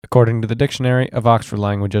According to the Dictionary of Oxford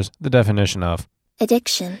Languages, the definition of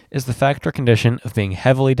addiction is the fact or condition of being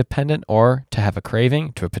heavily dependent or to have a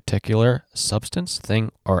craving to a particular substance,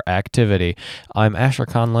 thing, or activity. I'm Asher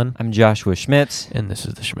Conlon. I'm Joshua Schmitz. And this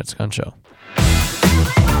is the schmitzcon Show.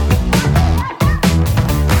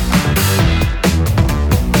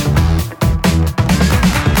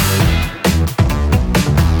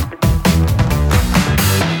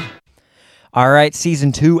 All right,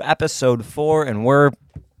 Season 2, Episode 4, and we're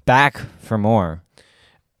back for more.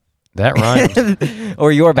 That rhymes.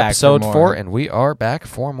 Or you're back Episode for more. 4, and we are back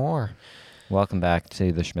for more. Welcome back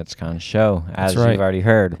to the schmitzcon Show, as That's right. you've already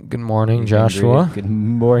heard. Good morning, Joshua. Good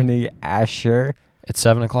morning, Asher. It's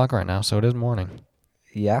 7 o'clock right now, so it is morning.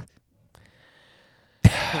 Yeah.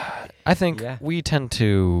 I think Yeah. we tend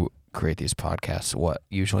to create these podcasts,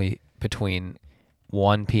 usually between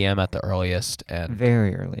 1 p.m. at the earliest and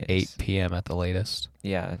Very early. 8 p.m. at the latest.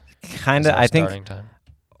 Yeah. Is Kind of, our I think starting time.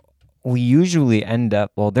 we usually end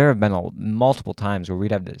up, well, there have been multiple times where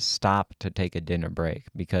we'd have to stop to take a dinner break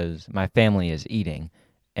because my family is eating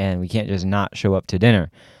and we can't just not show up to dinner.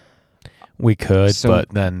 We could, So- but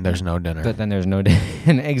then there's no dinner. But then there's no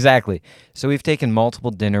dinner. Exactly. So we've taken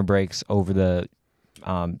multiple dinner breaks over the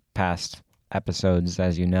past episodes,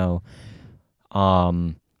 as you know.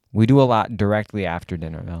 We do a lot directly after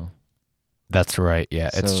dinner, though. That's right. Yeah,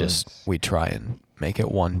 it's So just it's- we try and make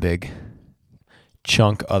it one big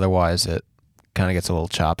chunk. Otherwise, it kind of gets a little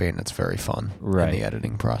choppy, and it's very fun Right. in the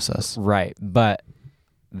editing process. Right. But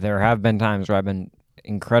there have been times where I've been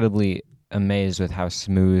incredibly amazed with how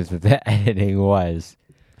smooth the editing was.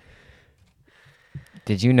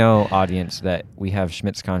 Did you know, audience, that we have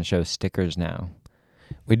schmitzcon Show stickers now?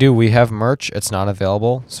 We do. We have merch. It's not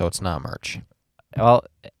available, so it's not merch. Well,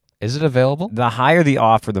 Is it available? the higher the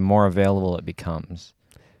offer, the more available it becomes.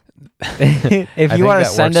 I If you think want to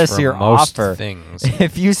that send works us for your most offer, things.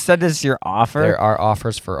 if you send us your offer, There are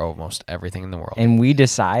offers for almost everything in the world. and we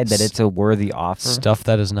decide that it's a worthy offer, Stuff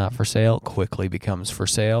that is not for sale quickly becomes for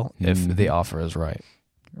sale if the Mhm. offer is right.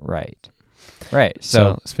 right? Right.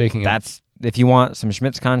 So, So speaking that's if you want some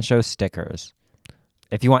schmitzcon Show stickers.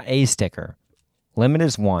 If you want a sticker, limit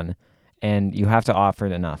is 1, and you have to offer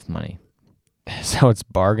enough money. of, so it's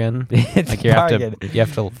bargain. It's Like you bargain. you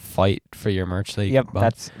have to fight for your merch that you Yep, can buy.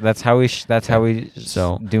 that's how we how we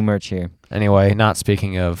So- do merch here. Anyway, not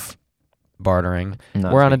speaking of bartering,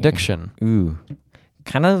 Not we're on speaking- addiction. Ooh,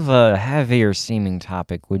 kind of a heavier seeming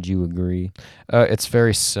topic. Would you agree? It's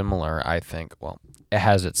very similar, I think. Well, it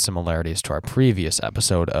has its similarities to our previous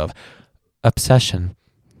episode of obsession.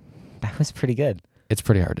 That was pretty good. It's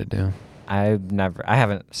pretty hard to do. I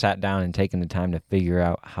haven't sat down and taken the time to figure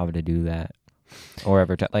out how to do that, or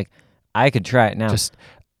ever I could try it now. Just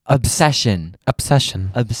obsession,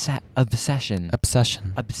 obsession. obsession,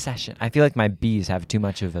 Obsession. obsession. I feel like my B's have too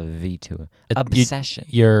much of a V to it. You- Obsession.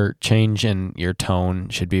 Your change in your tone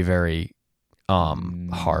should be very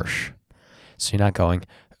harsh. So you're not going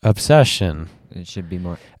obsession. It should be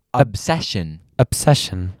more obsession,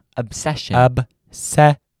 Obsession. obsession,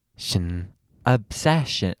 Obsession.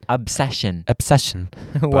 obsession, obsession. Obsession.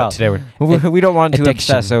 But Well, today we don't want to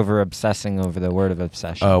addiction. obsessing over the word of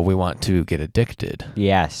obsession. we want to get addicted.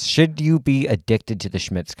 Yes. Should you be addicted to the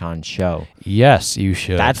schmitzcon Show? Yes, you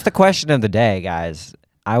should. That's the question of the day, guys.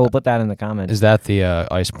 I will put that in the comments. Is that the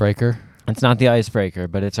icebreaker? It's not the icebreaker,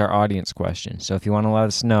 but it's our audience question. So if you want to let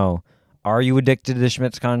us know, are you addicted to the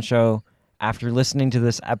schmitzcon Show? After listening to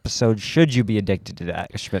this episode, should you be addicted to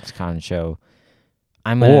that schmitzcon Show?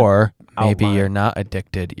 Or maybe outline. you're not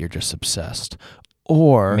addicted, you're just obsessed.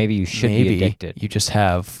 Or Maybe you should be addicted. You just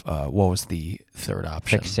have, what was the third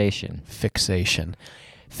option? Fixation. Fixation.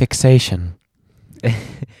 Fixation.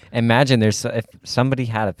 Imagine if somebody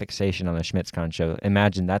had a fixation on the schmitzcon Show.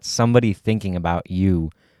 Imagine that's somebody thinking about you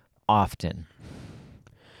often.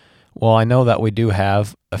 Well, I know that we do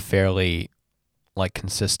have a fairly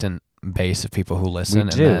consistent base of people who listen,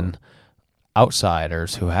 do. and then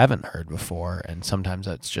outsiders who haven't heard before, and sometimes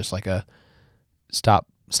it's just like a stop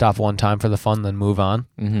one time for the fun, then move on,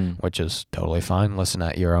 which is totally fine. Listen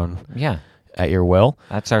at your own Yeah. at your will.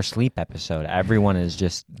 That's our sleep episode. Everyone is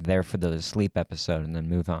just there for the sleep episode and then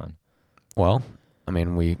move on. Well, I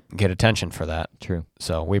mean, we get attention for that. True.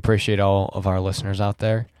 So we appreciate all of our listeners out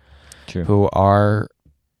there True. who are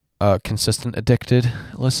consistent addicted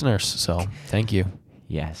listeners. So thank you.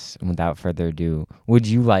 Yes. And without further ado, would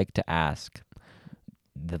you like to ask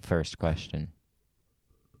the first question?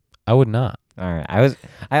 I would not. All right.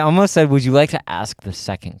 I almost said, would you like to ask the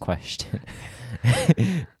second question?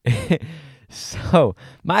 So,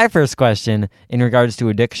 my first question in regards to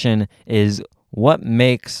addiction is, what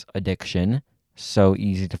makes addiction so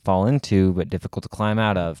easy to fall into but difficult to climb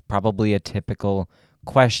out of? Probably a typical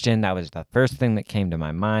question. That was the first thing that came to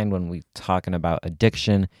my mind when we talking about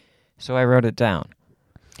addiction, so I wrote it down.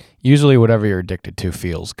 Usually whatever you're addicted to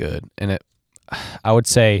feels good, and I would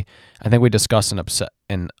say, I think we discussed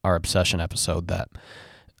in our obsession episode that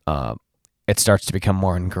it starts to become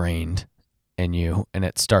more ingrained in you, and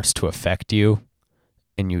it starts to affect you,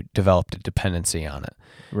 and you develop a dependency on it.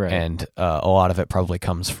 Right. And a lot of it probably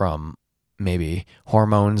comes from maybe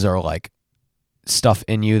hormones or like stuff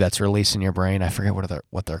in you that's released in your brain. I forget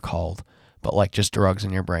what they're called, but like just drugs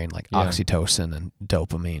in your brain, like oxytocin and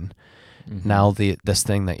dopamine. Mm-hmm. Now this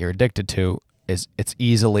thing that you're addicted to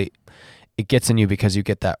it gets in you because you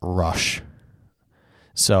get that rush.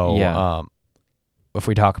 So if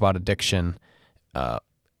we talk about addiction,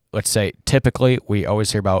 let's say typically we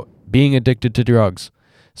always hear about being addicted to drugs.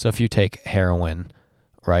 So if you take heroin,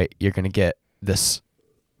 right, you're going to get this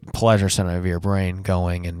pleasure center of your brain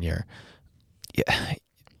going, and you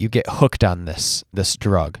get hooked on this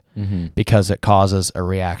drug because it causes a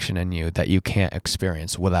reaction in you that you can't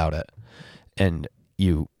experience without it, and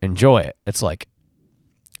you enjoy it. It's like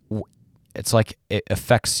it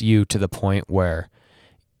affects you to the point where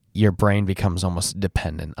your brain becomes almost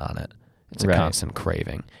dependent on it. It's a constant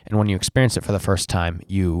craving. And when you experience it for the first time,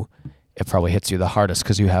 it probably hits you the hardest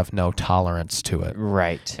because you have no tolerance to it.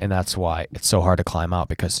 Right. And that's why it's so hard to climb out,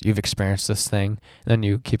 because you've experienced this thing, and then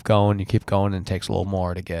you keep going, and it takes a little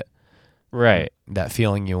more to get that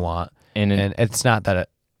feeling you want. And it's not that it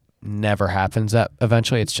never happens that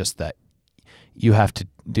eventually, it's just that you have to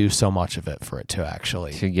do so much of it for it to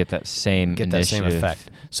actually get that same effect.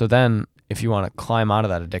 So then if you want to climb out of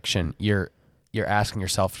that addiction, you're asking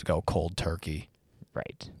yourself to go cold turkey.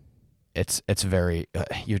 Right. It's very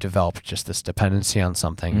you developed just this dependency on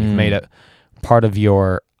something. You've made it part of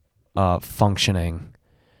your functioning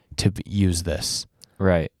to use this.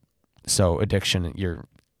 Right. So addiction,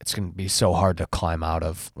 it's going to be so hard to climb out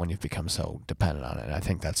of when you've become so dependent on it. And I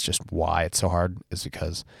think that's just why it's so hard, is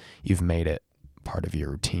because you've made it part of your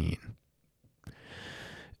routine.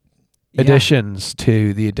 Additions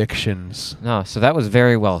to the addictions. No, so that was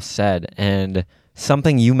very well said. And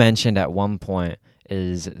something you mentioned at one point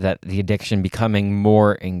is that the addiction becoming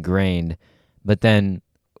more ingrained, but then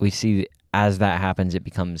we see as that happens, it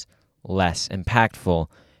becomes less impactful.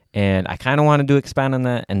 And I kind of wanted to expand on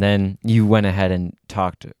that, and then you went ahead and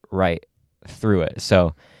talked right through it.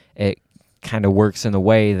 So it kind of works in a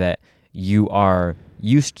way that you are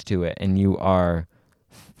used to it, and you are,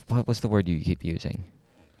 what was the word you keep using?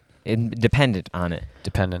 Dependent on it.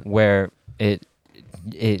 Dependent. Where it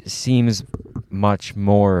seems much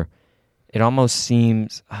more, it almost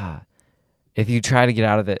seems, if you try to get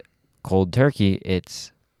out of it cold turkey,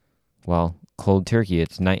 it's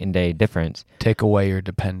night and day difference. Take away your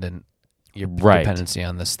dependency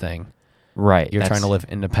on this thing. Right. You're trying to live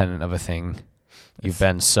independent of a thing you've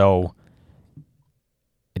been so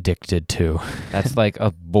addicted to. That's like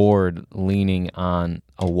a board leaning on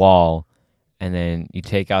a wall, and then you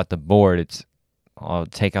take out the board,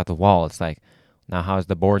 take out the wall. It's like, now how's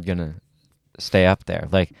the board going to stay up there?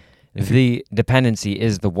 Like, the dependency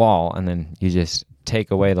is the wall, and then you just take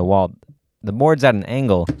away the wall. The board's at an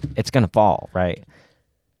angle, it's going to fall, right?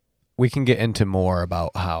 We can get into more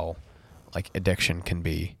about how like addiction can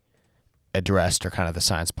be addressed, or kind of the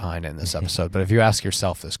science behind it in this episode. But if you ask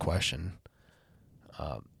yourself this question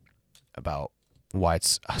about why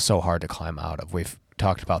it's so hard to climb out of, we've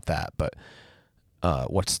talked about that, but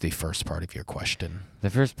what's the first part of your question? The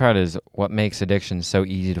first part is what makes addiction so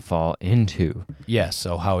easy to fall into. Yes,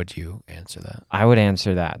 so how would you answer that? I would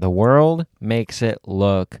answer that. The world makes it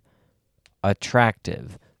look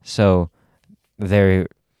attractive. So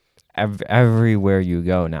everywhere you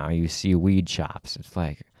go now, you see weed shops. It's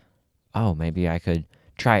like, oh, maybe I could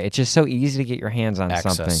try it. It's just so easy to get your hands on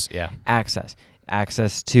something. Yeah.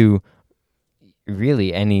 Access to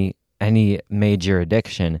really any major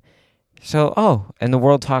addiction. So, and the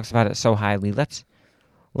world talks about it so highly. Let's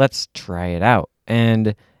try it out.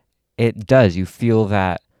 And it does. You feel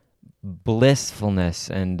that blissfulness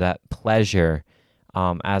and that pleasure,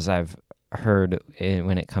 as I've heard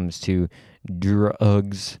when it comes to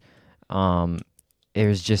drugs.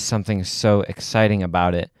 There's just something so exciting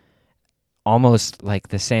about it. Almost like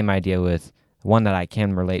the same idea with one that I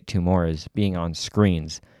can relate to more is being on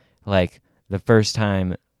screens. Like the first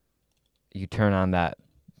time you turn on that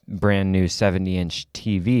brand new 70-inch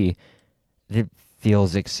TV, it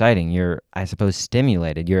feels exciting. You're, I suppose,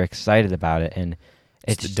 stimulated. You're excited about it, and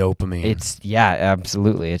it's the dopamine.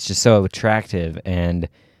 Absolutely. It's just so attractive, and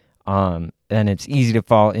it's easy to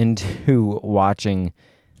fall into watching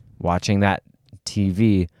that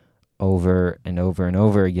TV over and over and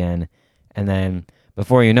over again. And then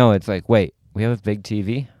before you know it, it's like, wait, we have a big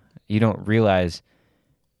TV? You don't realize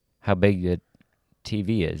how big the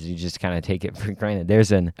TV is. You just kind of take it for granted.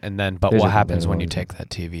 But what happens when you take that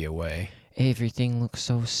TV away? Everything looks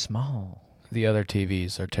so small. The other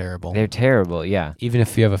TVs are terrible. They're terrible, yeah. Even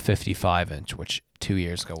if you have a 55-inch, which 2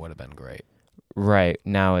 years ago would have been great. Right.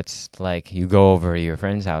 Now it's like you go over to your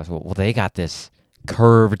friend's house. Well, they got this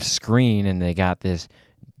curved screen and they got this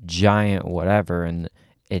giant whatever, and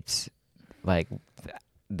it's like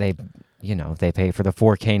they pay for the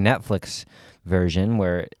 4K Netflix version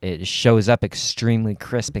where it shows up extremely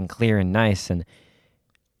crisp and clear and nice, and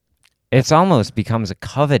it's almost becomes a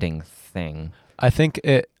coveting thing. I think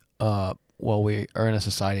we are in a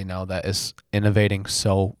society now that is innovating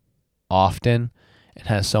so often and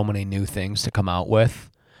has so many new things to come out with,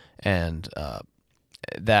 and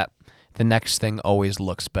that the next thing always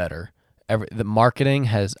looks better. The marketing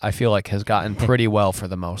I feel like has gotten pretty well for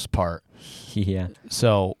the most part. Yeah.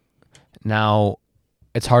 So now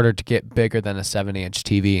it's harder to get bigger than a 70-inch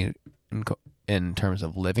TV in terms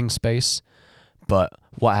of living space. But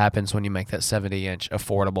what happens when you make that 70-inch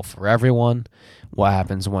affordable for everyone? What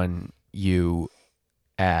happens when you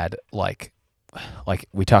add like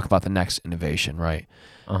we talk about the next innovation, right?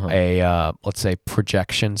 A let's say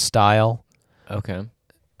projection style, okay,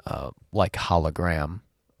 like hologram,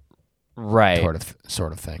 right?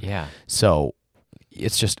 Sort of thing. Yeah. So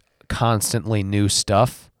it's just constantly new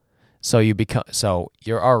stuff. So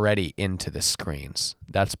you're already into the screens.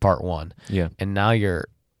 That's part one. Yeah. And now you're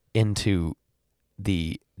into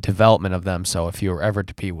the development of them. So if you were ever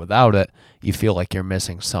to be without it, you feel like you're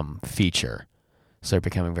missing some feature. So you're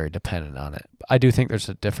becoming very dependent on it. I do think there's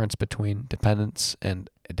a difference between dependence and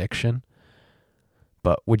addiction.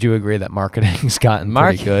 But would you agree that marketing's gotten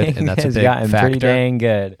pretty good, and that's a big factor? Pretty dang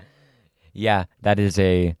good. Yeah, that is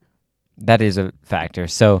a factor.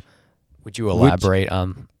 So, would you elaborate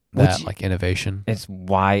on that, like innovation? It's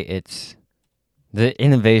why it's the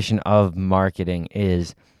innovation of marketing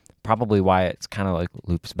is probably why it's kind of like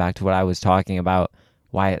loops back to what I was talking about.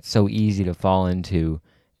 Why it's so easy to fall into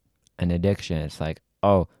an addiction. It's like,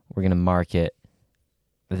 oh, we're gonna market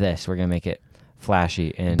this. We're gonna make it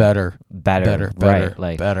flashy and better, right?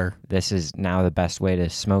 Like better. This is now the best way to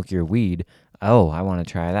smoke your weed. Oh, I want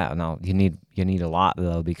to try that. No, you need a lot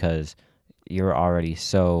though, because you're already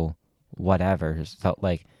so whatever. So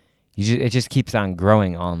like, it just keeps on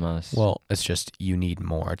growing almost. Well, it's just you need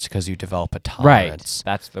more. It's because you develop a tolerance.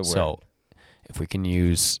 Right. That's the word. So if we can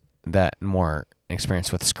use that more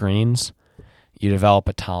experience with screens, you develop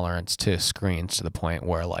a tolerance to screens to the point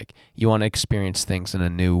where like you want to experience things in a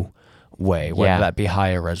new way, whether that be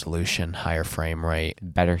higher resolution, higher frame rate,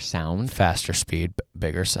 better sound, faster speed,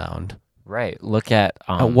 bigger sound. Right. Look at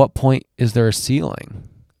what point is there a ceiling?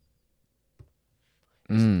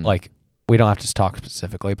 Like, we don't have to talk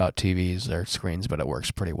specifically about TVs or screens, but it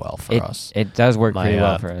works pretty well for us. It does work pretty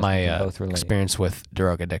well for us. My experience with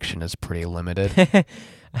drug addiction is pretty limited.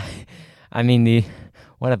 I mean,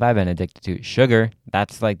 what have I been addicted to? Sugar.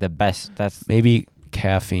 That's like the best. That's maybe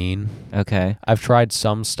caffeine. Okay. I've tried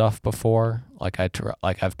some stuff before.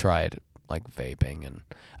 I've tried like vaping, and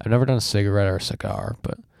I've never done a cigarette or a cigar,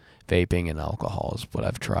 but vaping and alcohol is what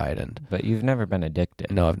I've tried. But you've never been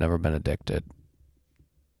addicted. No, I've never been addicted.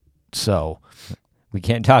 So we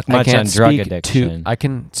can't talk much on drug addiction. I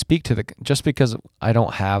can speak to just because I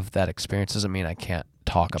don't have that experience doesn't mean I can't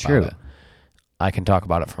talk about it. I can talk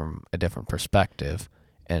about it from a different perspective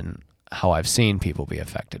and how I've seen people be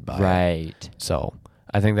affected by it. Right. So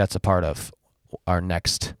I think that's a part of our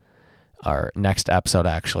next episode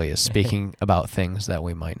actually is speaking about things that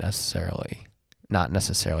we might not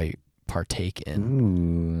necessarily partake in.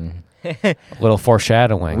 Ooh. A little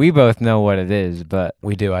foreshadowing. We both know what it is, but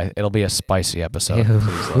we do. It'll be a spicy episode.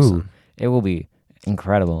 Please listen. It will be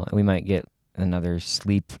incredible. We might get another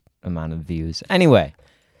sleep amount of views. Anyway,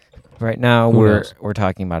 right now we're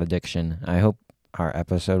talking about addiction. I hope our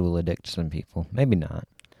episode will addict some people. Maybe not.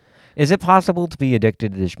 Is it possible to be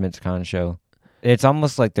addicted to the schmitzcon show? It's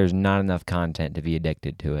almost like there's not enough content to be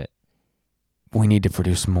addicted to it. We need to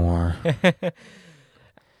produce more.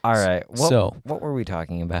 All right. What were we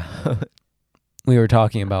talking about? We were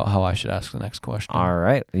talking about how I should ask the next question. All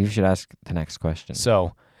right. You should ask the next question.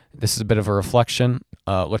 So this is a bit of a reflection.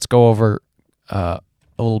 Let's go over a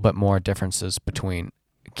little bit more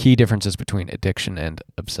key differences between addiction and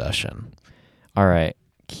obsession. All right.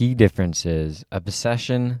 Key differences.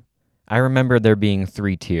 Obsession. I remember there being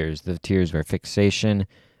 3 tiers. The tiers were fixation,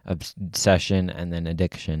 obsession, and then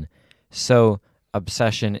addiction. So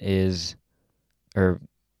obsession or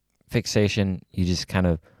fixation, you just kind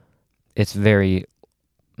of, it's very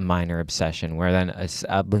minor obsession, where then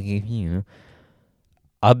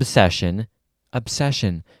obsession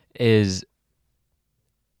is,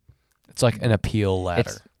 it's like an appeal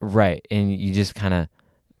ladder. Right, and you just kind of,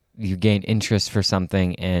 you gain interest for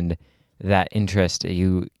something, and that interest,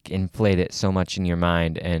 you inflate it so much in your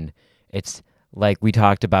mind, and it's like we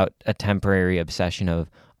talked about a temporary obsession of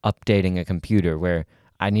updating a computer, where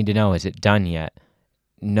I need to know, is it done yet?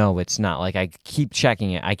 No, it's not. Like, I keep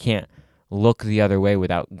checking it. I can't look the other way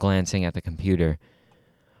without glancing at the computer.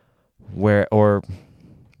 Or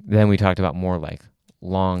then we talked about more like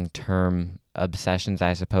long-term obsessions,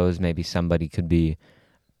 I suppose. Maybe somebody could be,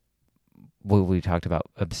 what we talked about,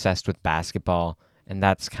 obsessed with basketball, and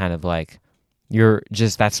that's kind of like,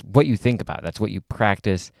 that's what you think about. That's what you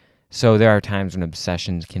practice. So there are times when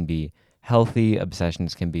obsessions can be healthy,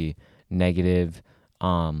 obsessions can be negative.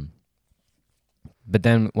 But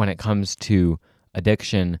then when it comes to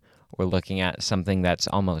addiction, we're looking at something that's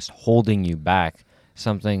almost holding you back,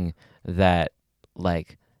 something that,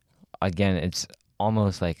 like, again, it's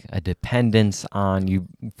almost like a dependence on, you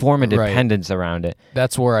form a dependence around it.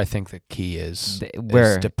 That's where I think the key is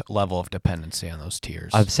level of dependency on those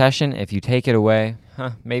tiers. Obsession, if you take it away,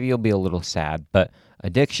 maybe you'll be a little sad. But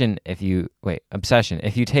obsession, if you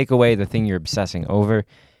take away the thing you're obsessing over,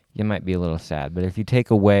 you might be a little sad. But if you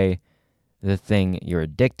take away the thing you're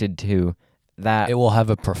addicted to, that it will have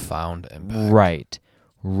a profound impact.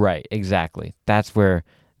 Right, exactly. That's where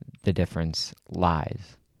the difference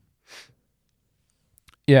lies.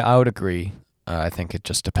 Yeah, I would agree. I think it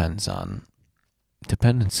just depends on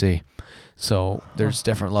dependency. So there's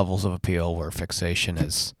different levels of appeal where fixation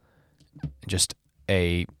is just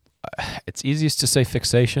it's easiest to say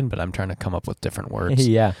fixation, but I'm trying to come up with different words.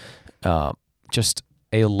 Yeah. Just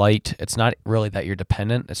a light, it's not really that you're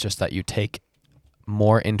dependent, it's just that you take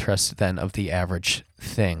more interest than of the average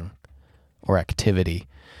thing or activity.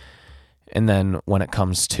 And then when it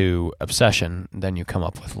comes to obsession, then you come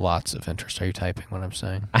up with lots of interest. Are you typing what I'm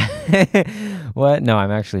saying? What? No,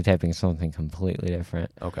 I'm actually typing something completely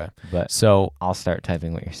different. Okay. But so I'll start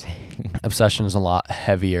typing what you're saying. Obsession is a lot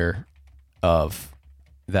heavier of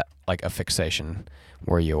that, like a fixation,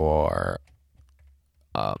 where you're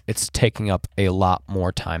it's taking up a lot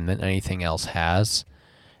more time than anything else has,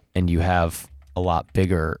 and you have a lot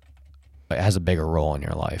bigger, it has a bigger role in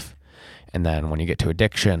your life. And then when you get to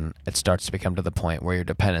addiction, it starts to become to the point where your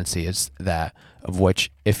dependency is that of which,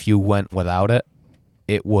 if you went without it,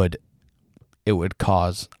 it would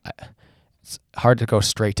cause, it's hard to go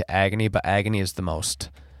straight to agony, but agony is the most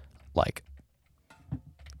like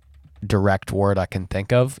direct word I can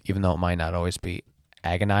think of, even though it might not always be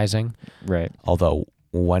agonizing. Right. Although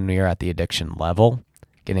when you're at the addiction level,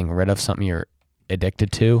 getting rid of something you're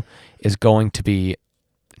addicted to is going to be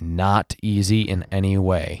not easy in any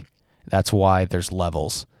way. That's why there's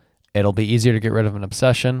levels. It'll be easier to get rid of an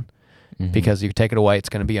obsession because you take it away, it's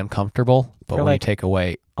going to be uncomfortable. But when you take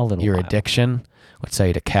away your addiction, let's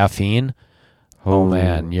say to caffeine, oh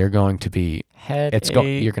man, you're going to be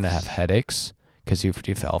you're going to have headaches because you've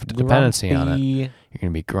developed a dependency on it. You're going to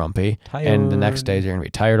be grumpy, and the next days you're going to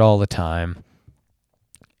be tired all the time.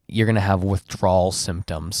 You're going to have withdrawal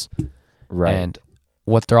symptoms, right? And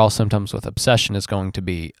withdrawal symptoms with obsession is going to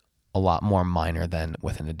be a lot more minor than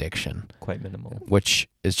with an addiction. Quite minimal. Which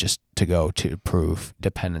is just to go to prove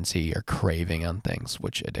dependency or craving on things,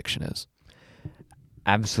 which addiction is.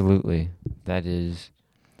 Absolutely. That is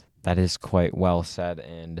quite well said,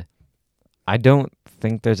 and I don't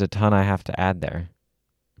think there's a ton I have to add there.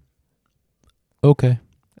 Okay.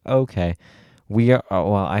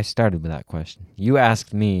 I started with that question. You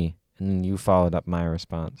asked me, and then you followed up my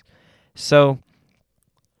response. So,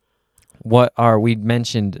 we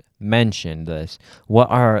mentioned this. What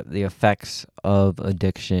are the effects of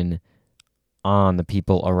addiction on the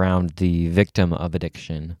people around the victim of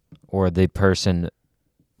addiction or the person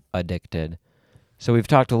addicted? So we've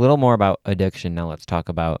talked a little more about addiction. Now let's talk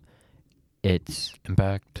about its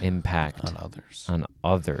impact on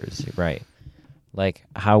others, right? Like,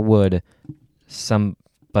 how would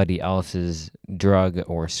somebody else's drug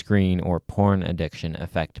or screen or porn addiction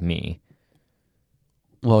affect me?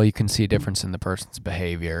 Well, you can see a difference in the person's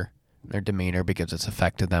behavior, their demeanor, because it's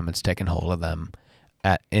affected them, it's taken hold of them.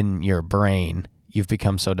 In your brain, you've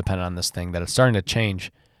become so dependent on this thing that it's starting to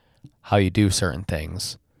change how you do certain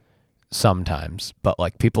things sometimes. But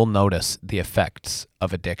like, people notice the effects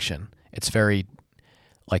of addiction. It's very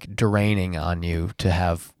like draining on you to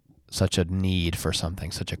have such a need for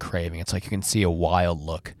something, such a craving. It's like you can see a wild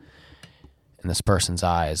look in this person's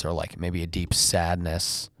eyes, or like maybe a deep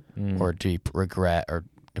sadness or deep regret or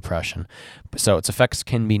depression. So its effects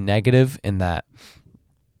can be negative in that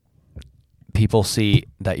people see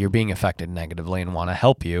that you're being affected negatively and want to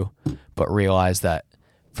help you, but realize that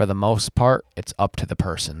for the most part, it's up to the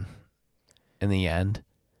person in the end.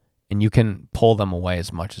 And you can pull them away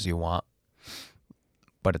as much as you want,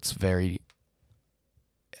 but it's very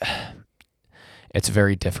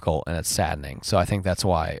difficult and it's saddening. So I think that's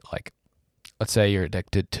why, like, let's say you're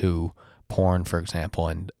addicted to porn, for example,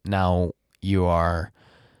 and now you're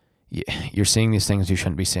seeing these things you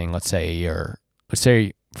shouldn't be seeing. Let's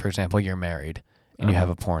say, for example, you're married and you have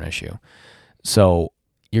a porn issue. So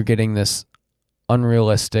you're getting this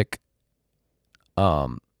unrealistic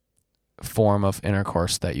form of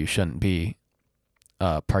intercourse that you shouldn't be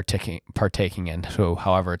partaking in. So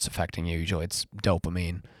however it's affecting you, usually it's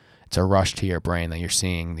dopamine. It's a rush to your brain that you're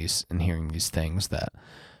seeing these and hearing these things that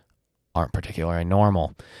aren't particularly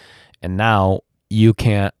normal. And now you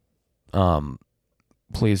can't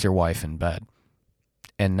please your wife in bed.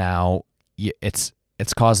 And now it's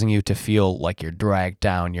causing you to feel like you're dragged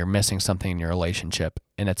down, you're missing something in your relationship,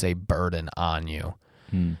 and it's a burden on you.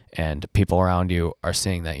 And people around you are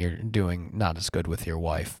seeing that you're doing not as good with your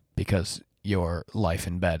wife because your life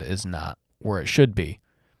in bed is not where it should be.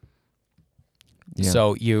 Yeah.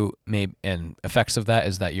 So and effects of that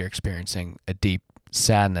is that you're experiencing a deep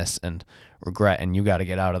sadness and regret, and you got to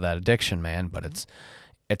get out of that addiction, man. But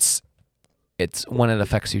it's when it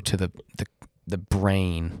affects you to the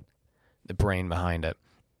brain behind it.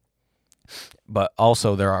 But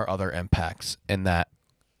also there are other impacts in that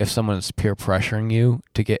if someone is peer pressuring you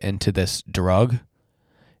to get into this drug,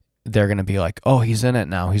 they're going to be like, oh, he's in it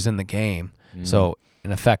now. He's in the game. So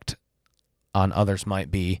an effect on others might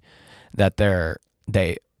be that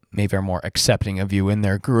they maybe are more accepting of you in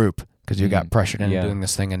their group because you got pressured into doing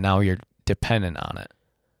this thing and now you're dependent on it.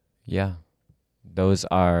 Yeah. Those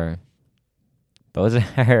are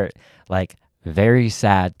like very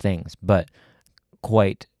sad things, but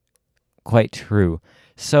quite true.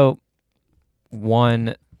 So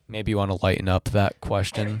maybe you want to lighten up that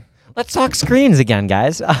question. Let's talk screens again,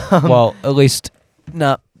 guys. Well, at least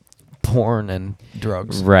not porn and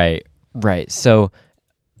drugs. Right. So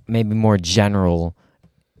maybe more general,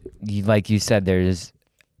 like you said, there's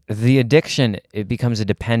the addiction, it becomes a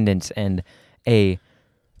dependence and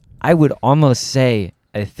I would almost say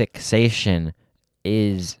a fixation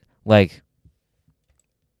is like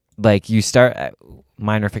you start at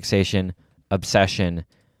minor fixation, obsession,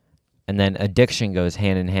 and then addiction goes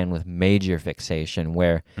hand in hand with major fixation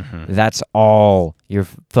where that's all you're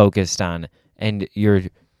focused on and you're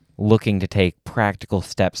looking to take practical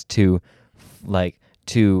steps to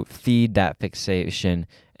feed that fixation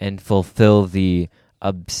and fulfill the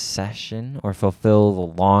obsession or fulfill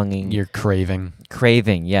the longing. You're craving.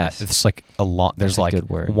 Craving, yes. It's like there's like good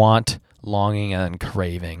word. Want, longing, and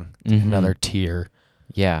craving. Another tier.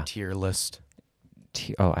 Yeah. Tier list.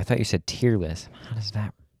 I thought you said tier list. How does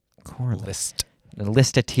that correlate? List. A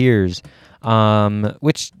list of tiers,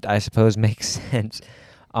 which I suppose makes sense.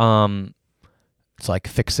 It's like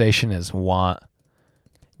fixation is want.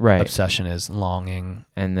 Right. Obsession is longing.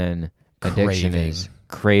 And then addiction is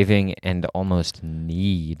craving and almost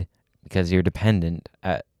need because you're dependent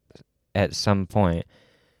at some point.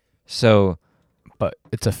 So, but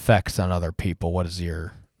its effects on other people. What is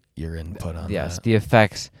your input on that? Yes, the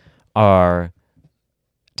effects are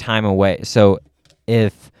time away. So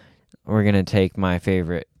if we're going to take my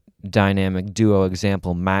favorite dynamic duo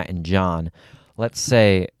example, Matt and John, let's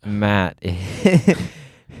say Matt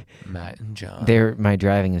and John. They're my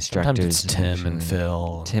driving instructors. Sometimes it's Tim and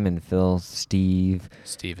Phil. Tim and Phil, Steve.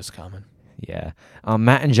 Steve is common. Yeah.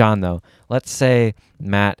 Matt and John, though. Let's say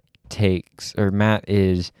Matt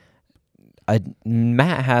has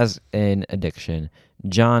an addiction.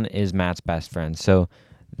 John is Matt's best friend. So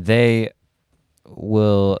they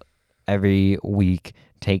will every week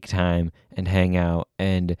take time and hang out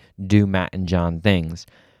and do Matt and John things.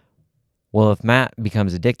 Well, if Matt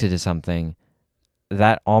becomes addicted to something,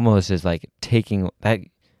 that almost is like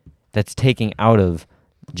that's taking out of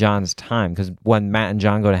John's time. Because when Matt and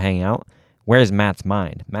John go to hang out, where's Matt's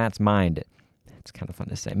mind? Matt's mind, it's kind of fun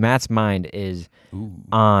to say. Matt's mind is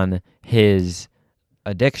on his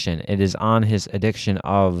addiction. It is on his addiction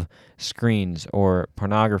of screens or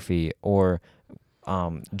pornography or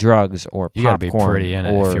drugs or popcorn. You gotta be pretty in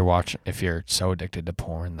it if you're so addicted to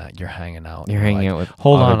porn that you're hanging out. You're hanging out with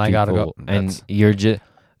hold other on, I gotta go. And you're just.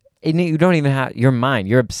 You don't even have your mind.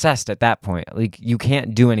 You're obsessed at that point. Like you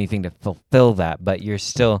can't do anything to fulfill that, but you're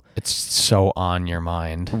still. It's so on your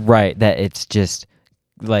mind, right? That it's just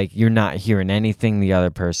like you're not hearing anything the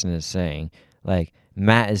other person is saying. Like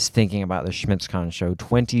Matt is thinking about the schmitzcon show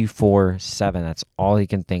 24/7. That's all he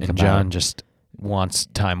can think about. And John just wants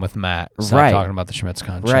time with Matt. Stop talking about the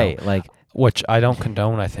schmitzcon show. Right, like which I don't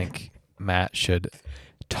condone. I think Matt should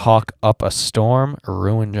talk up a storm,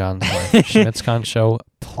 ruin John's life. schmitzcon show,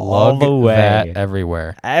 plug that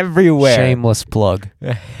everywhere. Everywhere. Shameless plug.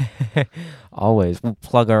 Always. We'll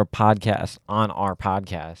plug our podcast on our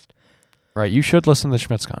podcast. Right, you should listen to the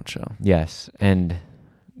schmitzcon show. Yes, and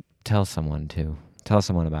tell someone too. Tell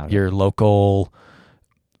someone about Your local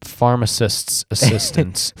pharmacist's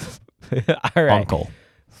assistant's All right. uncle.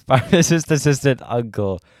 Pharmacist assistant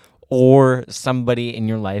uncle. Or somebody in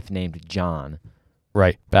your life named John.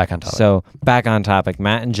 Right, back on topic. So, back on topic.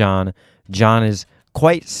 Matt and John. John is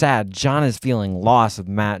quite sad. John is feeling lost with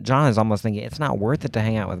Matt. John is almost thinking it's not worth it to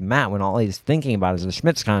hang out with Matt when all he's thinking about is the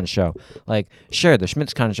schmitzcon show. Like, sure, the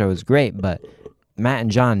schmitzcon show is great, but Matt and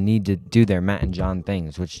John need to do their Matt and John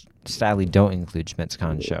things, which sadly don't include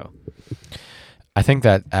schmitzcon show. I think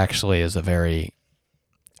that actually is a very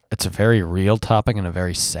real topic and a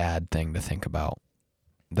very sad thing to think about.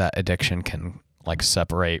 That addiction can like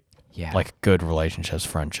separate like good relationships,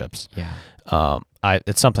 friendships. Yeah.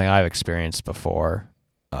 It's something I've experienced before,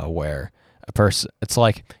 where a person, it's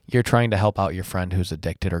like you're trying to help out your friend who's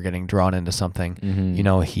addicted or getting drawn into something,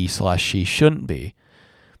 he/she shouldn't be.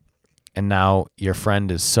 And now your friend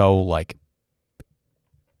is so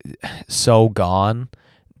gone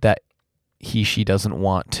that she doesn't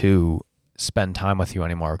want to spend time with you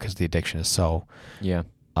anymore because the addiction is so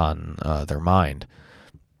on their mind.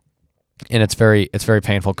 And it's very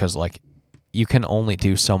painful because like you can only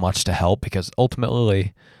do so much to help, because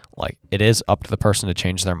ultimately like it is up to the person to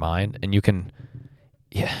change their mind, and you can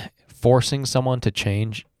forcing someone to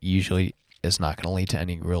change usually is not going to lead to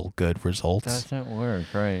any real good results. Doesn't work,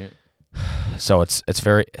 right? So it's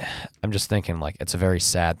very, I'm just thinking like it's a very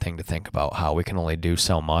sad thing to think about how we can only do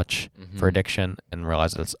so much for addiction, and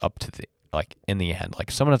realize that it's up to the, like in the end,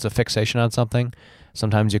 like someone has a fixation on something,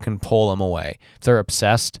 sometimes you can pull them away. If they're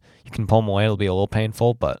obsessed, you can pull them away. It'll be a little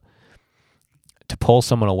painful, but to pull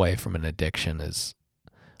someone away from an addiction is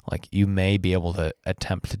like, you may be able to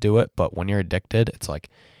attempt to do it, but when you're addicted, it's like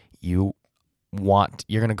you're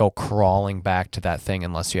going to go crawling back to that thing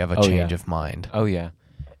unless you have a change of mind. Oh yeah.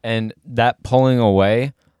 And that pulling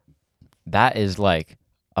away, that is like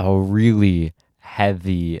a really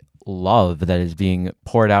heavy love that is being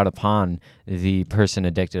poured out upon the person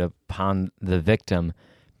addicted, upon the victim,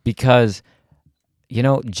 because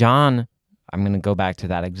John, I'm going to go back to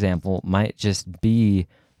that example, might just be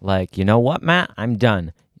like, you know what, Matt, I'm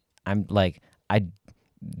done. I'm like,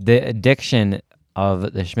 the addiction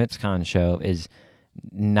of the schmitzcon show is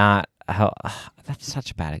not how, that's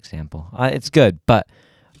such a bad example. It's good, but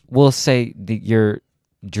we'll say your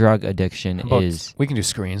drug addiction is... We can do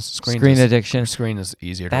screens. Screen addiction. Screen is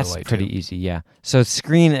easier to relate to. That's pretty easy, yeah. So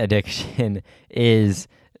screen addiction is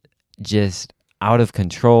just out of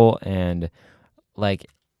control, and like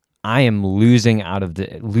I am losing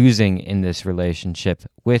in this relationship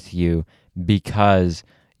with you because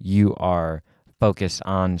you are focused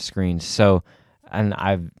on screens. So, and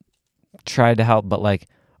I've tried to help, but like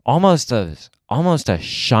almost a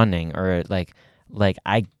shunning, or like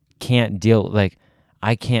I can't deal, like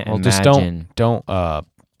I can't imagine. Just don't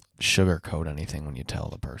sugarcoat anything when you tell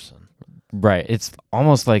the person. Right. It's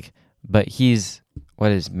almost like, but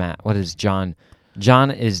what is Matt? What is John?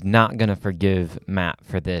 John is not going to forgive Matt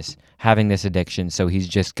for having this addiction, so he's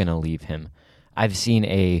just going to leave him. I've seen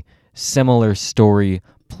a similar story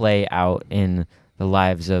play out in the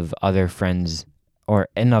lives of other friends, or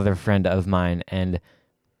another friend of mine, and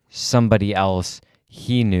somebody else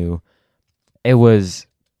he knew. It was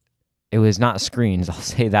not screens, I'll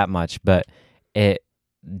say that much, but it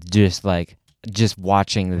just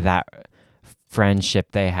watching that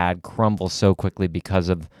friendship they had crumble so quickly because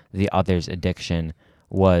of the other's addiction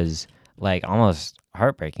was like almost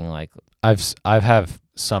heartbreaking. Like I've have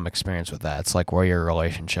some experience with that. It's like where your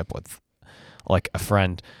relationship with like a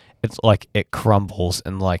friend, it's like it crumbles,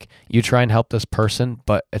 and like you try and help this person,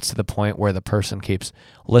 but it's to the point where the person keeps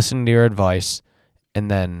listening to your advice and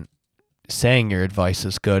then saying your advice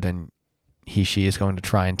is good, and she is going to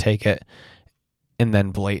try and take it, and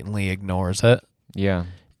then blatantly ignores it. Yeah.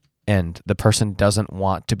 And the person doesn't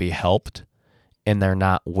want to be helped, and they're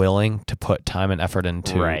not willing to put time and effort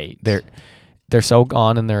into. Right. They're so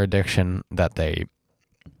gone in their addiction that they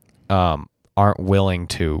aren't willing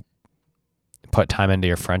to put time into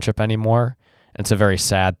your friendship anymore. And it's a very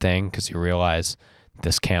sad thing, because you realize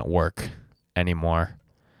this can't work anymore.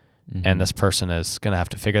 Mm-hmm. And this person is going to have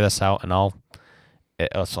to figure this out, and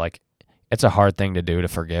it's like, it's a hard thing to do, to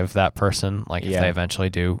forgive that person, like if they eventually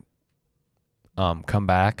do come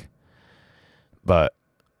back. But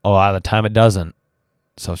a lot of the time it doesn't.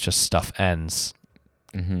 So it's just stuff ends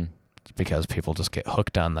because people just get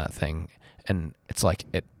hooked on that thing. and it's like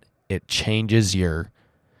it changes your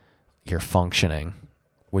functioning,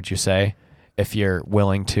 would you say, if you're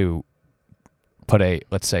willing to put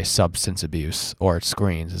let's say substance abuse or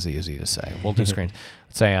screens is easy to say. We'll do screens.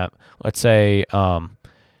 Let's say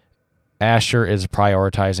Asher is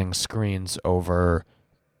prioritizing screens over,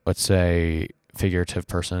 let's say, figurative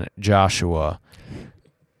person Joshua,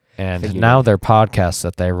 and now their podcast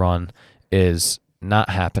that they run is not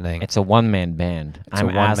happening. It's a one-man band. I'm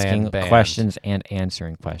asking questions and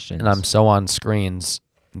answering questions. And I'm so on screens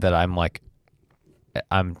that I'm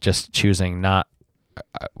just choosing not,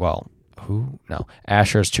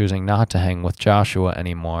 Asher's choosing not to hang with Joshua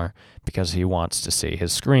anymore because he wants to see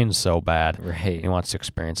his screens so bad. Right. He wants to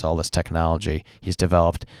experience all this technology. He's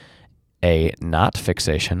developed a not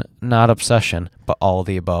fixation, not obsession, but all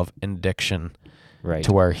the above addiction, right,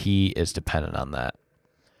 to where he is dependent on that.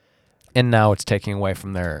 And now it's taking away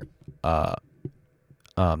from their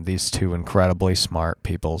these two incredibly smart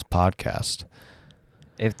people's podcast.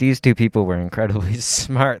 If these two people were incredibly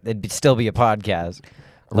smart, they'd still be a podcast.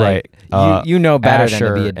 Right. You know better Asher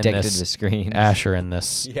than to be addicted to screens. Asher in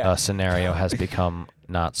this scenario has become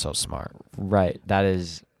not so smart. Right. That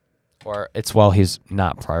is... Or it's he's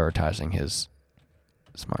not prioritizing his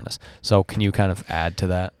smartness. So can you kind of add to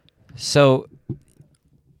that? So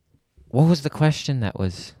what was the question that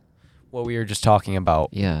was... Well, we were just talking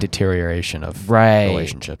about deterioration of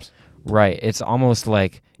relationships. Right. It's almost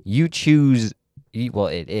like you choose... Well,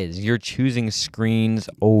 it is. You're choosing screens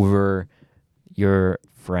over your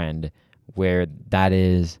friend, where that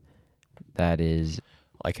is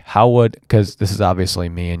like, how would, because this is obviously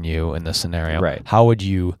me and you in this scenario, right? How would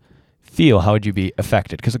you feel? How would you be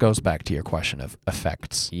affected? Because it goes back to your question of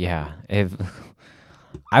effects. Yeah. If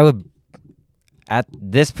I would, at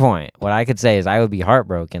this point, what I could say is I would be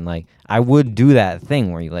heartbroken. Like, I would do that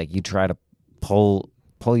thing where you try to pull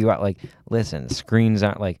you out. Like, listen, screens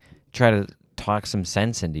aren't try to talk some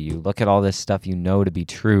sense into you. Look at all this stuff you know to be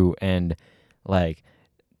true, and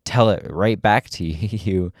tell it right back to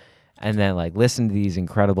you, and then listen to these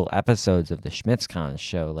incredible episodes of the schmitzcon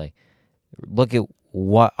show. Look at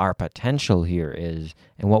what our potential here is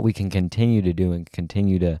and what we can continue to do and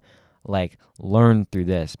continue to learn through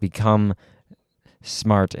this, become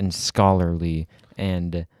smart and scholarly,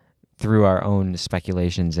 and through our own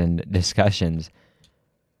speculations and discussions.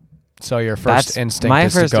 So your first instinct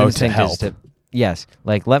is to go to help. Yes,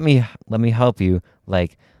 let me help you.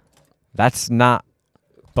 That's not.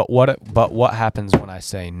 But what happens when I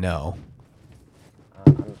say no?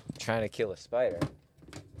 I'm trying to kill a spider.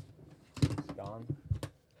 It's gone.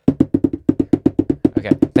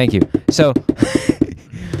 Okay, thank you. So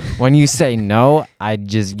when you say no, I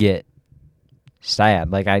just get sad.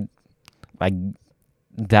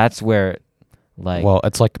 That's where well,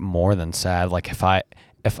 it's more than sad.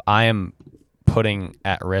 If I am putting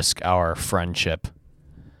at risk our friendship,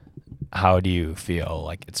 how do you feel?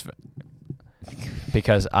 It's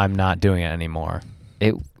because I'm not doing it anymore.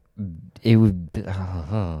 It would.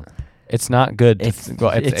 It's not good.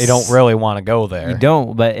 They don't really want to go there. You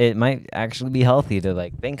don't, but it might actually be healthy to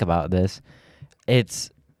think about this. It's,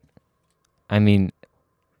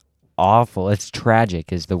 awful. It's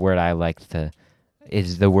tragic is the word I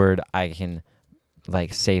can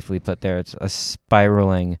safely put there. It's a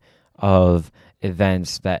spiraling of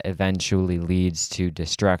events that eventually leads to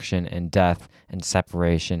destruction and death and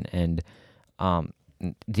separation and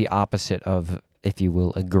the opposite of, if you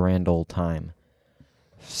will, a grand old time.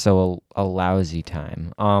 So a lousy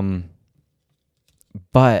time.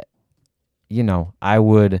 But I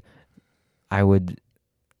would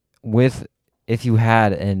if you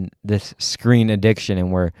had this screen addiction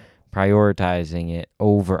and we're prioritizing it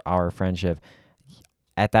over our friendship,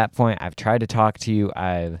 at that point I've tried to talk to you,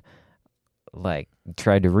 I've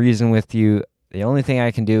tried to reason with you. The only thing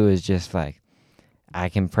I can do is just I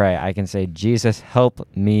can pray. I can say, Jesus, help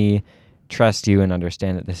me trust you and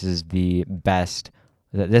understand that this is the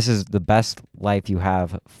best life you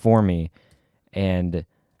have for me. And,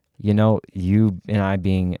 you and I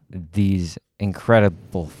being these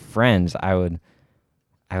incredible friends, I would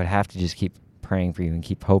have to just keep praying for you and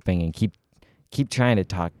keep hoping and keep trying to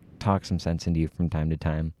talk some sense into you from time to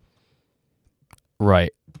time.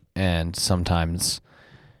 Right. And sometimes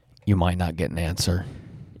you might not get an answer.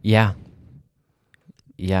 Yeah.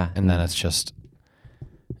 Yeah. And then it's just,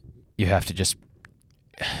 you have to just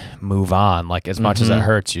move on. As much as it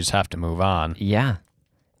hurts, you just have to move on. Yeah.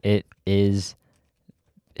 It is.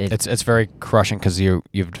 It's very crushing because you've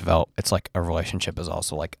developed, it's a relationship is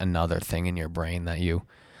also another thing in your brain that you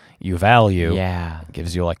value. Yeah. It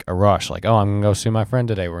gives you a rush. Oh, I'm going to go see my friend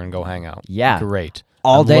today. We're going to go hang out. Yeah. Great.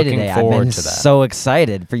 all day looking today. I've forward been to that. so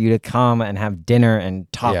excited for you to come and have dinner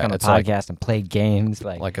and talk on the it's like- podcast and play games.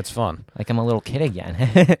 Like it's fun. I'm a little kid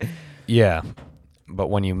again. Yeah, but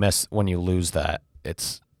when you lose that,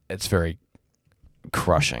 it's very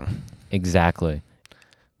crushing. Exactly.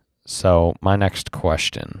 So my next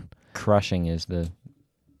question. Crushing is the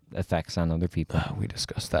effects on other people. We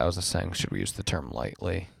discussed that. I was just saying, should we use the term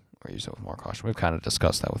lightly or use it with more caution? We've kind of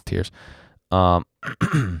discussed that with tears.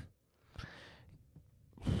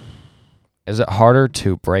 Is it harder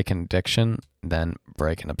to break an addiction than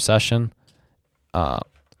break an obsession?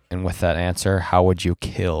 And with that answer, how would you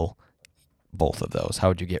kill both of those? How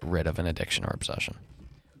would you get rid of an addiction or obsession?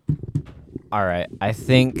 All right. I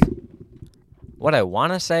think what I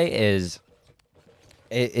want to say is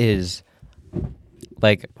it is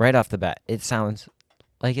like right off the bat, it sounds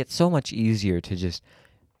like it's so much easier to just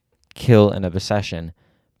kill an obsession.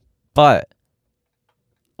 But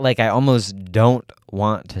like I almost don't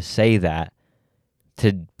want to say that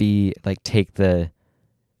to be like take the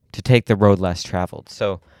road less traveled.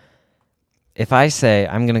 So if I say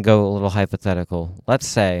I'm going to go a little hypothetical, let's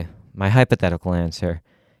say my hypothetical answer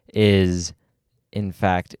is, in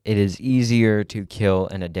fact, it is easier to kill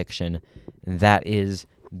an addiction. That is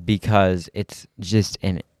because it's just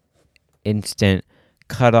an instant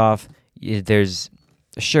cutoff. It's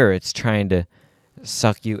trying to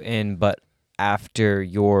suck you in, but after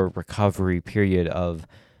your recovery period of,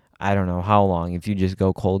 I don't know how long, if you just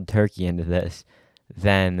go cold turkey into this,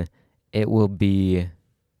 then it will be,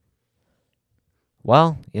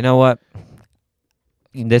 well, you know what?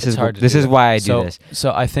 This is why I do this.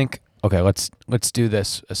 So I think, okay, let's do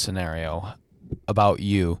this a scenario about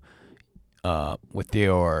you with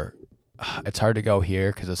your, it's hard to go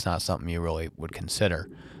here because it's not something you really would consider,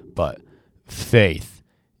 but faith.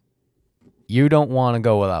 You don't want to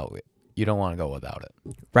go without it. You don't want to go without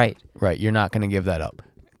it. Right. Right. You're not going to give that up.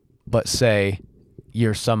 But say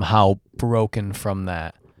you're somehow broken from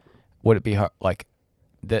that. Would it be hard? Like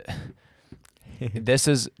that? This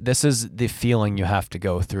is the feeling you have to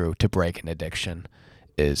go through to break an addiction.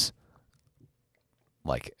 Is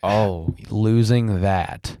like losing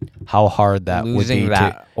that. How hard that losing would be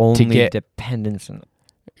that to get dependence.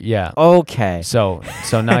 Yeah. Okay. So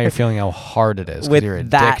now you're feeling how hard it is with you're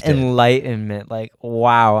addicted. That enlightenment. Like,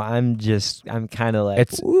 wow, I'm kind of like.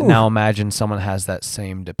 It's now imagine someone has that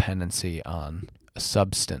same dependency on a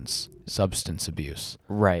substance abuse,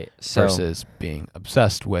 right? So, versus being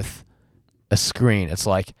obsessed with a screen. It's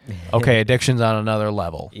like, okay, addiction's on another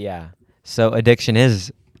level. Yeah. So addiction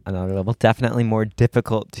is another level. Definitely more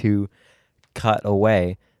difficult to cut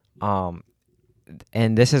away.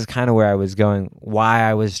 And this is kind of where I was going, why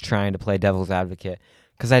I was trying to play devil's advocate,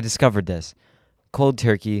 because I discovered this. Cold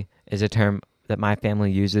turkey is a term that my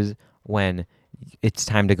family uses when it's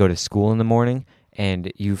time to go to school in the morning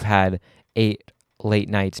and you've had 8 late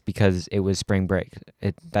nights because it was spring break.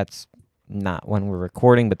 That's not when we're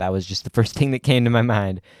recording, but that was just the first thing that came to my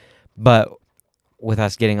mind. But with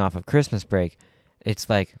us getting off of Christmas break, it's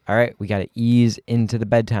like, all right, we got to ease into the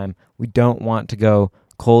bedtime. We don't want to go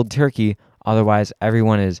cold turkey. Otherwise,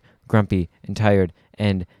 everyone is grumpy and tired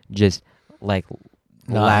and just like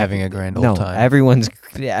not having a grand old time.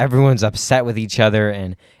 Everyone's upset with each other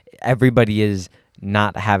and everybody is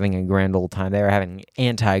not having a grand old time. They are having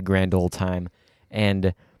anti-grand old time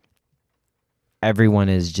and everyone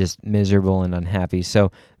is just miserable and unhappy.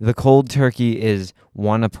 So the cold turkey is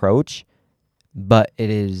one approach, but it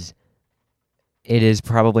is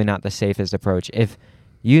probably not the safest approach. If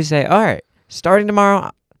you say, all right, starting tomorrow,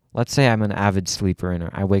 let's say I'm an avid sleeper and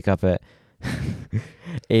I wake up at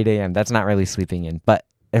 8 a.m. That's not really sleeping in. But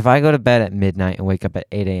if I go to bed at midnight and wake up at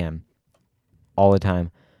 8 a.m. all the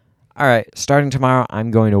time, all right, starting tomorrow,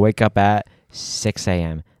 I'm going to wake up at 6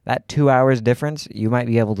 a.m. That 2 hours difference, you might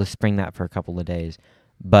be able to spring that for a couple of days.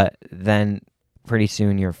 But then pretty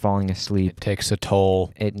soon you're falling asleep. It takes a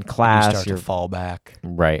toll. In class, you start to fall back.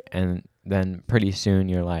 Right. And then pretty soon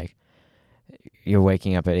you're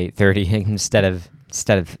waking up at 8:30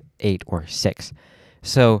 instead of 8 or 6.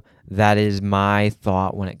 So that is my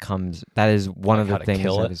thought when it comes. That is one of the things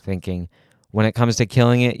I was thinking. When it comes to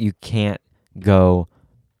killing it, you can't go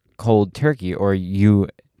cold turkey, or you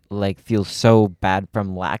feel so bad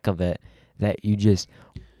from lack of it that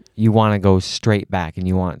you want to go straight back and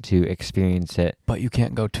you want to experience it. But you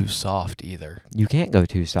can't go too soft either. You can't go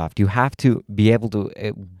too soft. You have to be able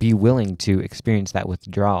to be willing to experience that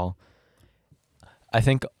withdrawal. I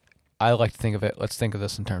think I like to think of it. Let's think of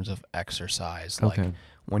this in terms of exercise. Okay. Like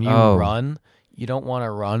when you run, you don't want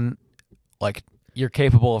to run like you're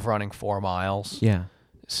capable of running 4 miles. Yeah.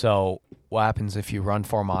 So what happens if you run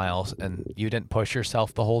 4 miles and you didn't push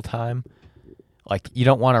yourself the whole time? Like, you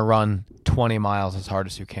don't want to run 20 miles as hard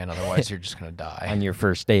as you can, otherwise you're just going to die. On your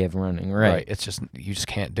first day of running, right? It's just, you just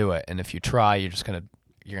can't do it. And if you try, you're going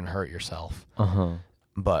to hurt yourself.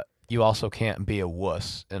 But you also can't be a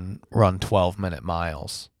wuss and run 12-minute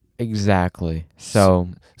miles. Exactly. So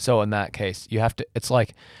in that case, you have to, it's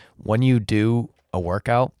like when you do a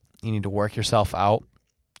workout, you need to work yourself out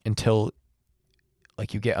until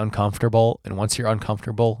like you get uncomfortable. And once you're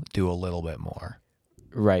uncomfortable, do a little bit more.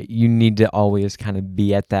 Right. You need to always kind of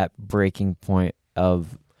be at that breaking point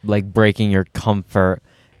of like breaking your comfort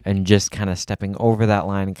and just kind of stepping over that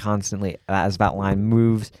line constantly. As that line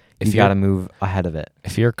moves, you got to move ahead of it.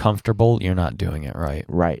 If you're comfortable, you're not doing it right.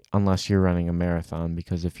 Right. Unless you're running a marathon,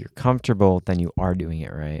 because if you're comfortable, then you are doing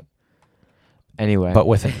it right. Anyway. But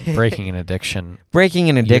with breaking an addiction.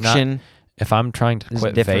 If I'm trying to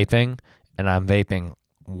quit vaping and I'm vaping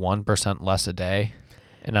 1% less a day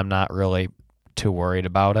and I'm not really too worried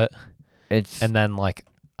about it. And then like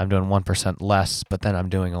I'm doing 1% less, but then I'm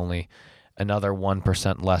doing only another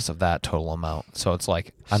 1% less of that total amount. So it's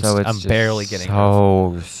like I'm barely getting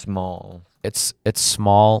so small. It's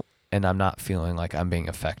small, and I'm not feeling like I'm being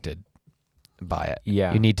affected by it.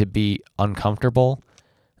 Yeah. You need to be uncomfortable,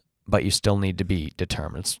 but you still need to be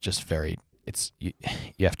determined. It's just you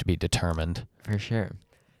have to be determined. For sure.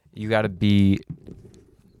 You got to be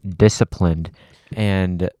disciplined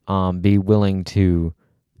and be willing to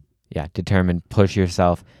determine, push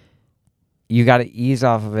yourself. You got to ease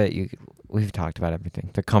off of it. We've talked about everything.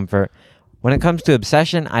 The comfort. When it comes to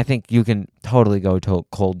obsession, I think you can totally go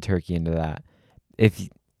cold turkey into that. If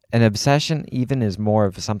an obsession even is more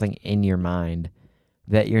of something in your mind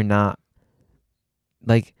that you're not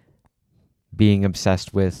like being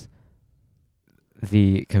obsessed with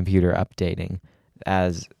the computer updating,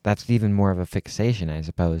 as that's even more of a fixation, I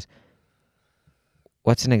suppose.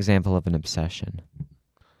 What's an example of an obsession?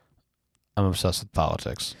 I'm obsessed with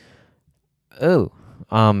politics. Oh.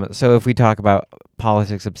 So if we talk about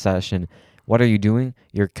politics obsession, what are you doing?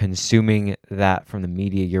 You're consuming that from the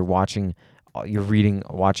media. You're watching,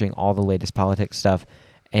 watching all the latest politics stuff,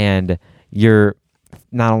 and you're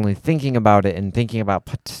not only thinking about it and thinking about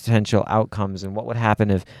potential outcomes and what would happen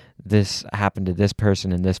if this happened to this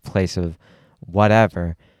person in this place of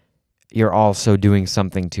whatever. You're also doing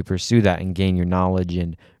something to pursue that and gain your knowledge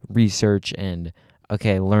and research and,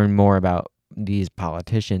 learn more about these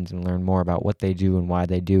politicians and learn more about what they do and why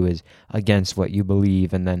they do is against what you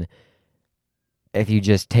believe. And then if you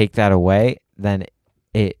just take that away, then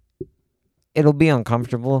it'll be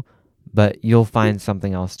uncomfortable, but you'll find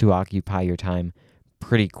something else to occupy your time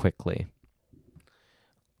pretty quickly.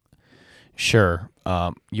 Sure.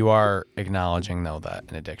 You are acknowledging, though, that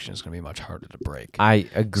an addiction is going to be much harder to break. I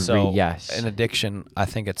agree, so yes. An addiction, I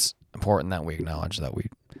think it's important that we acknowledge that we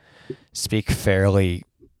speak fairly,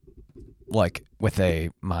 like, with a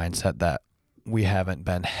mindset that we haven't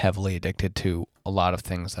been heavily addicted to a lot of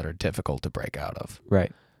things that are difficult to break out of.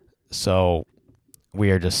 Right. So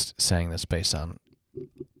we are just saying this based on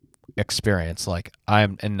experience. Like,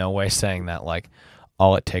 I'm in no way saying that, like,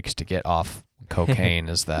 all it takes to get off cocaine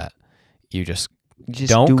is that you just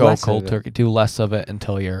don't go cold turkey. Do less of it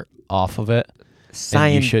until you're off of it.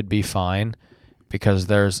 And you should be fine because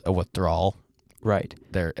there's a withdrawal. Right.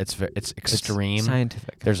 It's extreme. It's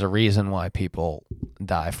scientific. There's a reason why people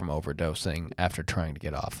die from overdosing after trying to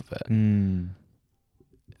get off of it.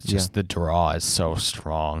 It's just the draw is so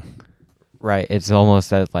strong. Right. It's almost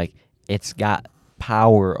that like it's got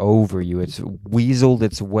power over you. It's weaseled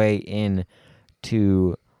its way in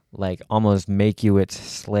to like almost make you its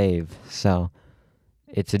slave. So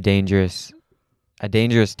it's a dangerous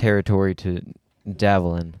territory to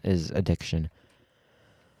dabble in is addiction.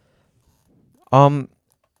 But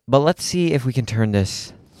let's see if we can turn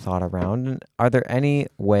this thought around. Is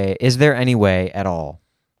there any way at all,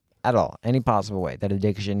 any possible way that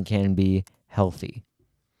addiction can be healthy?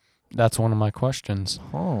 That's one of my questions.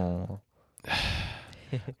 Oh.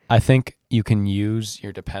 I think you can use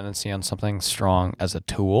your dependency on something strong as a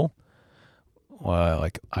tool.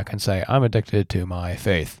 Like I can say, I'm addicted to my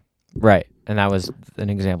faith. Right. And that was an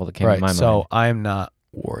example that came to my mind. So I'm not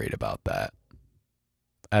worried about that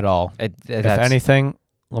at all. If anything,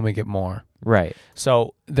 let me get more. Right.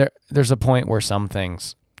 So there's a point where some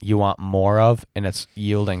things you want more of, and it's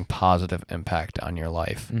yielding positive impact on your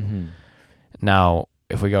life. Mm-hmm. Now,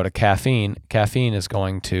 if we go to caffeine is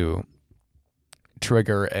going to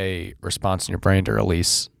trigger a response in your brain to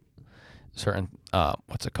release certain,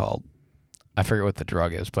 what's it called? I forget what the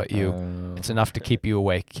drug is, but it's enough to keep you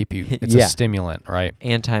awake, it's a stimulant, right?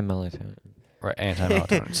 Anti-melatonin. Right,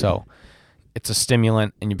 anti-melatonin. So it's a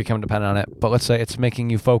stimulant and you become dependent on it, but let's say it's making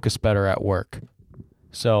you focus better at work.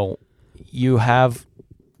 So you have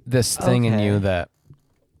this thing in you that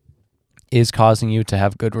is causing you to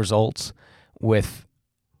have good results with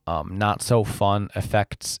not so fun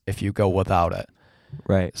effects if you go without it.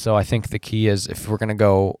 Right. So I think the key is if we're going to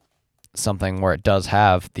go something where it does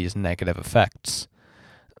have these negative effects,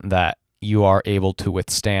 that you are able to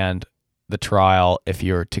withstand the trial if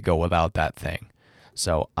you're to go without that thing.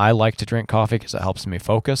 So I like to drink coffee because it helps me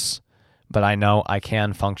focus, but I know I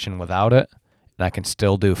can function without it and I can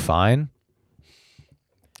still do fine.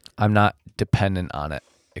 I'm not dependent on it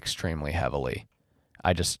extremely heavily.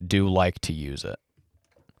 I just do like to use it.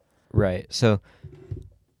 Right. So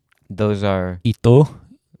those are Ito,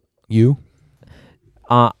 you?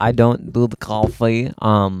 I don't do the coffee.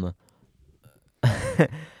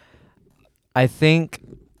 I think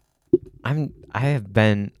I have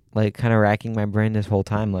been like kind of racking my brain this whole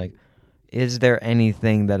time. Like, is there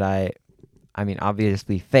anything that I mean,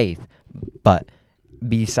 obviously faith, but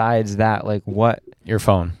besides that, like, what? Your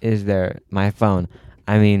phone. Is there? My phone.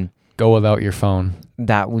 I mean, go without your phone.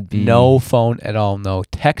 That would be no phone at all. No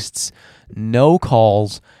texts, no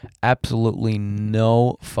calls, absolutely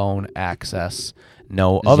no phone access,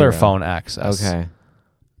 no other phone access. Okay.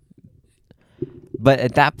 But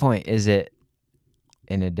at that point, is it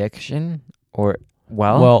an addiction or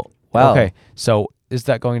well? Okay. So is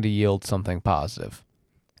that going to yield something positive?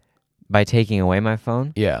 By taking away my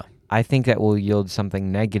phone? Yeah. I think that will yield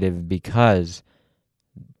something negative because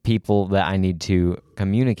people that I need to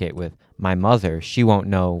communicate with, my mother, she won't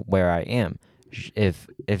know where I am. If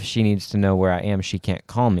she needs to know where I am, she can't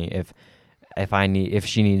call me. If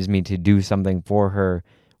she needs me to do something for her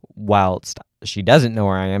whilst she doesn't know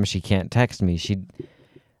where I am, she can't text me. She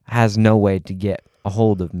has no way to get a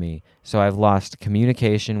hold of me. So I've lost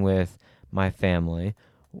communication with my family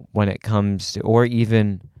when it comes to, or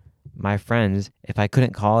even my friends. If I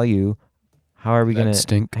couldn't call you, how are we going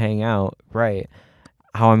to hang out? Right.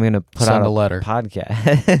 How am I going to put out a letter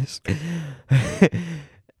podcast?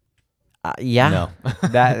 Yeah. No.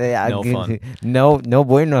 No fun. No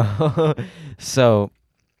bueno. So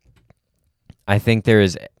I think there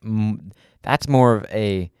is, that's more of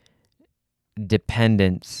a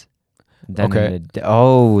dependence than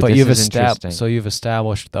but you've established. So you've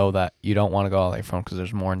established though that you don't want to go on your phone because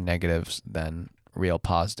there's more negatives than real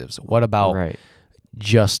positives. What about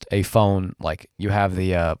just a phone? Like you have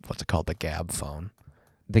the what's it called, the Gab phone?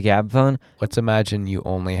 The Gab phone. Let's imagine you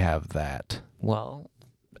only have that. Well,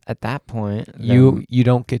 at that point, you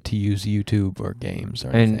don't get to use YouTube or games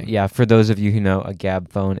or anything. And yeah, for those of you who know, a Gab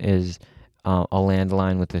phone is a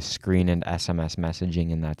landline with a screen and SMS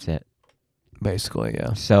messaging, and that's it. Basically,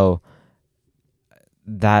 yeah. So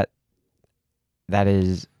that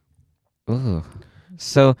is, ooh.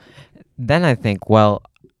 So then I think, well,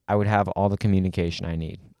 I would have all the communication I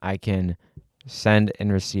need. I can send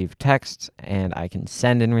and receive texts, and I can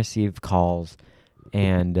send and receive calls,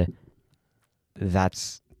 and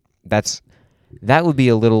that would be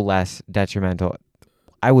a little less detrimental.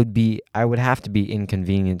 I would have to be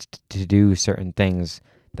inconvenienced to do certain things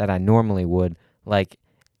that I normally would. Like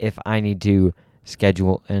if I need to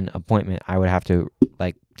schedule an appointment, I would have to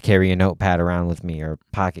like carry a notepad around with me or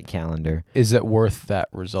pocket calendar. Is it worth that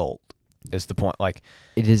result? Is the point. Like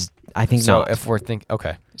it is. I think so. Not. If we're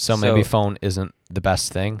so maybe phone isn't the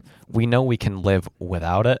best thing. We know we can live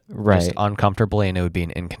without it, just uncomfortably, and it would be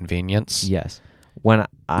an inconvenience. Yes. But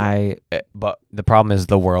the problem is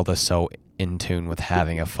the world is so in tune with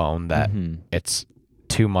having a phone that it's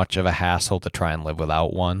too much of a hassle to try and live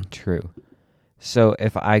without one. True. So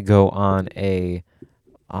if I go on a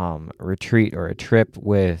retreat or a trip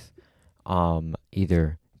with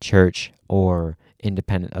either church or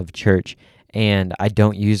independent of church, and I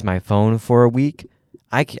don't use my phone for a week,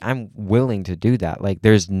 I'm willing to do that. Like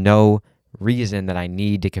there's no reason that I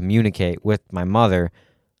need to communicate with my mother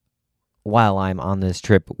while I'm on this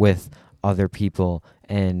trip with other people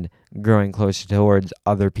and growing closer towards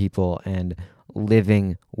other people and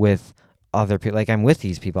living with other people. Like I'm with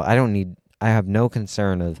these people. I have no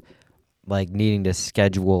concern of like needing to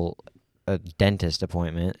schedule a dentist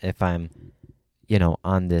appointment if I'm,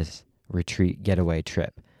 on this retreat getaway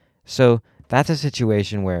trip. So that's a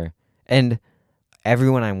situation where, and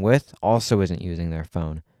everyone I'm with also isn't using their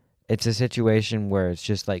phone. It's a situation where it's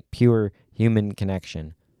just like pure human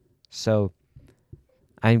connection. So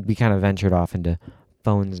we kind of ventured off into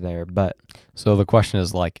phones there, but so the question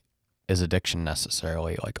is like, is addiction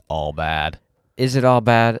necessarily like all bad? Is it all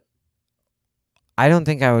bad? I don't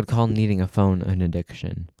think I would call needing a phone an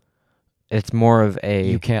addiction. It's more of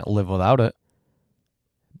you can't live without it.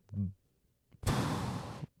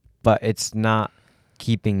 But it's not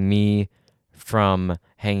keeping me from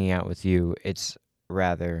hanging out with you. It's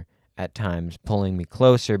rather at times, pulling me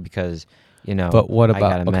closer because, But what I about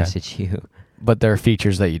got to message you. But there are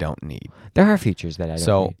features that you don't need. There are features that I don't need.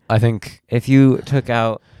 So I think if you took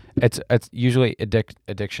out... it's usually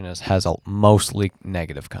addiction has a mostly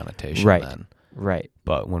negative connotation. Right. Then. Right.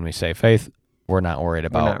 But when we say faith, we're not worried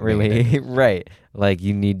about. We're not really right. Like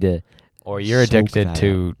you need to. Or you're addicted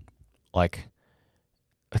to, like,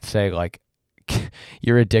 let's say, like,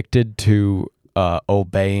 you're addicted to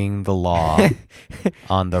obeying the law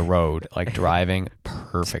on the road, like driving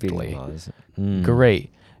perfectly.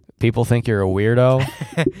 Great. People think you're a weirdo.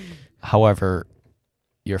 However,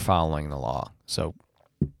 you're following the law. So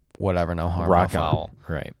whatever, no harm, no foul.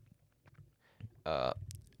 Right.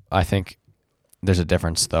 I think there's a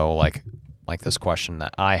difference, though. Like this question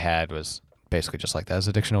that I had was basically just like that. Is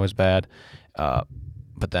addiction always bad?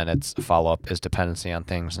 But then its follow-up, is dependency on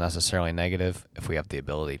things necessarily negative if we have the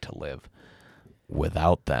ability to live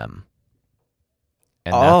without them?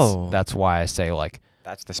 And that's why I say, like,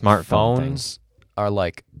 that's the smartphone phones are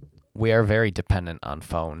like, we are very dependent on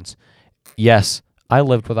phones. Yes, I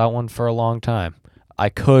lived without one for a long time. I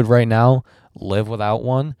could right now live without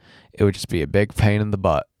one. It would just be a big pain in the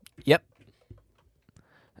butt. Yep.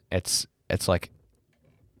 It's like,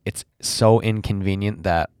 it's so inconvenient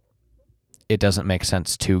that it doesn't make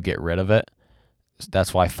sense to get rid of it.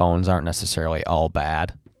 That's why phones aren't necessarily all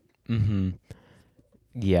bad. Mm-hmm.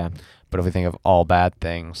 Yeah. But if we think of all bad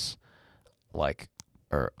things, like,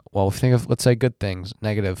 if we think of, let's say, good things,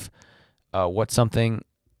 negative, what's something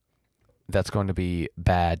that's going to be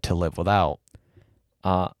bad to live without?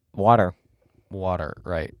 Water. Water,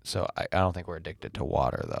 right. So I don't think we're addicted to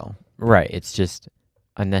water, though. Right. It's just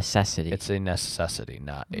a necessity. It's a necessity,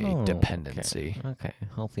 not a dependency. Okay.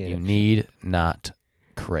 Healthy You addiction. need, not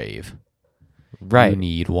crave. Right. You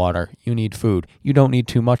need water. You need food. You don't need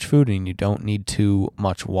too much food, and you don't need too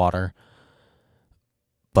much water,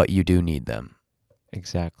 but you do need them.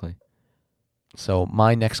 Exactly. So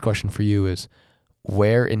my next question for you is,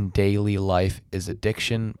 where in daily life is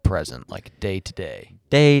addiction present, like day to day?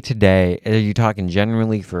 Day to day. Are you talking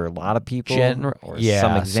generally for a lot of people? Or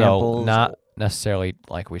some examples? So not necessarily,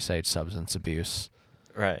 like we say, substance abuse.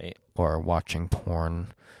 Right. Or watching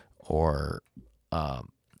porn, or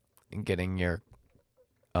getting your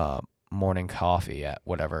morning coffee at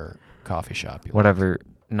whatever coffee shop you whatever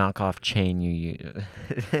knockoff chain you use.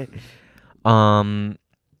 I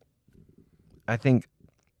think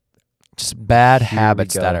just bad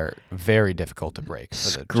habits that are very difficult to break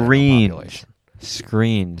for the general population.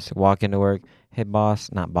 Screens. Walk into work. Hey,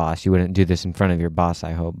 boss. Not boss. You wouldn't do this in front of your boss,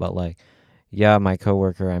 I hope. But, like, yeah, my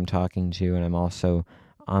coworker I'm talking to, and I'm also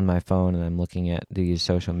on my phone, and I'm looking at these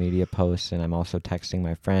social media posts, and I'm also texting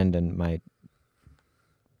my friend and my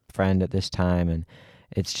friend at this time, and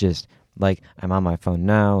it's just like I'm on my phone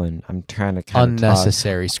now, and I'm trying to kind of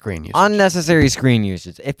unnecessary screen usage. Unnecessary screen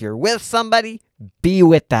usage. If you're with somebody, be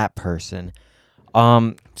with that person.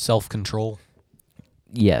 Self-control.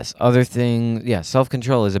 Yes. Other things. Yeah.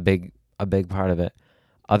 Self-control is a big part of it.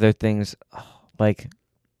 Other things, like,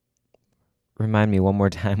 remind me one more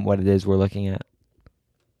time what it is we're looking at.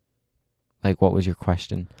 Like, what was your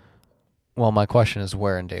question? Well, my question is,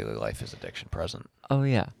 where in daily life is addiction present? Oh,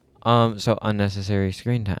 yeah. So unnecessary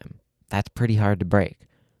screen time. That's pretty hard to break.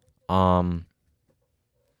 I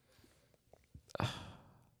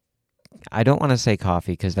don't want to say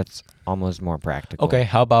coffee because that's almost more practical. Okay,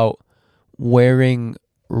 how about wearing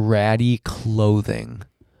ratty clothing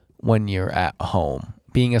when you're at home?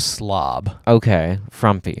 Being a slob. Okay,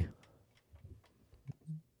 frumpy.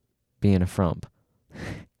 Being a frump.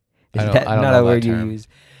 I don't not know a word that you term. use.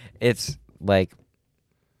 It's like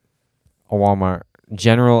a Walmart.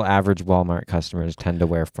 General average Walmart customers tend to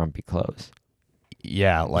wear frumpy clothes.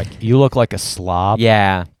 Yeah, like, you look like a slob.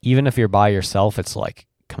 Yeah. Even if you're by yourself, it's like,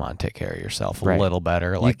 come on, take care of yourself a little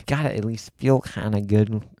better. Like, you gotta at least feel kind of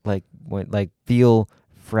good, like feel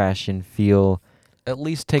fresh and feel at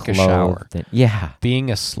least take a shower. Yeah. Being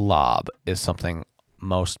a slob is something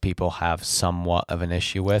most people have somewhat of an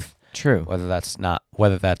issue with. True. Whether that's not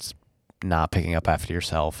picking up after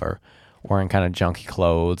yourself, or wearing kind of junky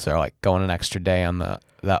clothes, or like going an extra day on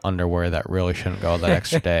that underwear that really shouldn't go that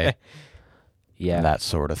extra day. Yeah. That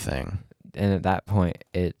sort of thing. And at that point,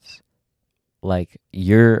 it's like,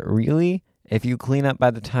 if you clean up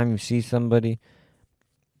by the time you see somebody,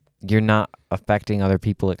 you're not affecting other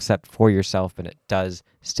people except for yourself, but it does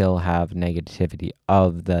still have negativity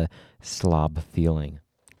of the slob feeling.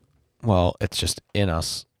 Well, it's just in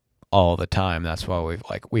us all the time. That's why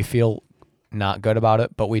we feel not good about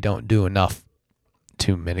it, but we don't do enough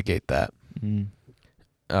to mitigate that.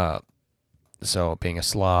 So being a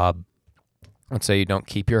slob, let's say you don't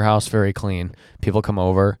keep your house very clean. People come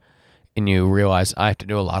over, and you realize I have to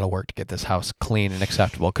do a lot of work to get this house clean and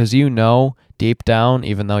acceptable, because you know deep down,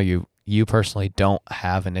 even though you personally don't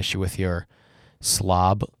have an issue with your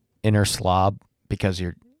inner slob, because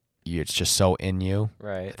it's just so in you,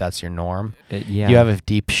 right? That's your norm. Yeah, you have a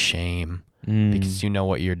deep shame because you know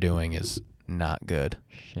what you're doing is not good.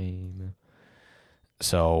 Shame.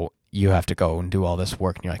 So you have to go and do all this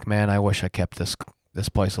work, and you're like, man, I wish I kept this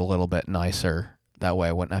place a little bit nicer. That way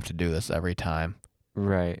I wouldn't have to do this every time.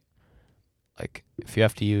 Right. Like, if you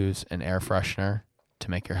have to use an air freshener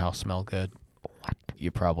to make your house smell good,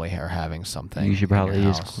 you probably are having something. You should probably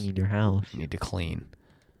just clean your house. You need to clean.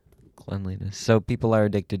 Cleanliness. So people are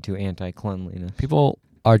addicted to anti-cleanliness. People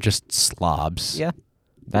are just slobs. Yeah.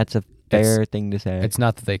 That's a fair thing to say. It's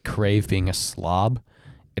not that they crave being a slob.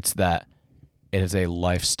 It's that it is a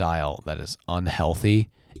lifestyle that is unhealthy,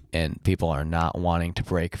 and people are not wanting to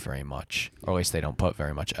break very much, or at least they don't put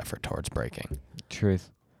very much effort towards breaking.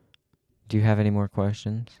 Truth. Do you have any more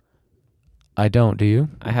questions? I don't. Do you?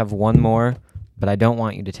 I have one more, but I don't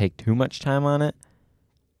want you to take too much time on it.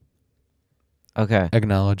 Okay.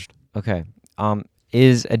 Acknowledged. Okay.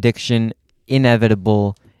 Is addiction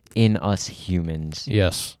inevitable in us humans?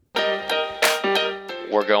 Yes.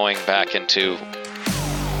 We're going back into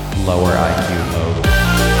lower IQ mode.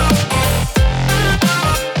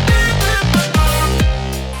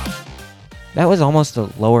 That was almost a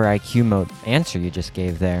lower IQ mode answer you just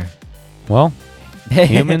gave there. Well,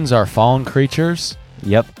 humans are fallen creatures.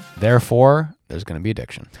 Yep. Therefore, there's going to be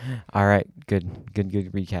addiction. All right. Good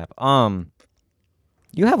recap.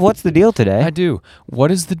 You have What's the Deal today? I do.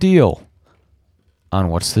 What is the deal on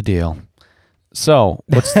What's the Deal? So,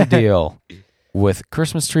 what's the deal with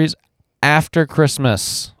Christmas trees after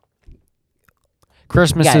Christmas?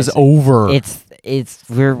 Christmas Guys, is over. We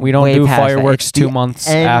don't do fireworks 2 months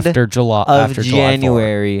after July. After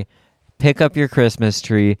January. Pick up your Christmas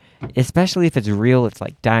tree, especially if it's real. It's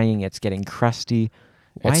like dying. It's getting crusty.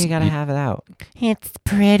 Why you gotta have it out? It's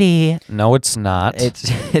pretty. No, it's not.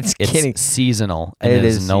 It's getting seasonal. It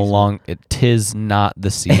is no long. It is not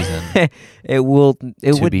the season. It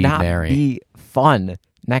would be not merry. be fun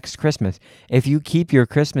next Christmas if you keep your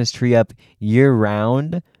Christmas tree up year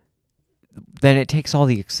round. Then it takes all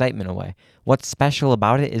the excitement away. What's special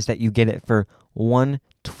about it is that you get it for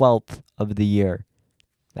 1/12 of the year.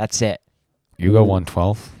 That's it. You go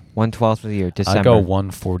 1/12. 1/12 of the year, December. I go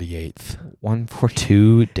 1/48. 1/48.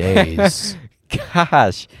 2 days.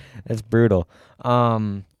 Gosh, that's brutal.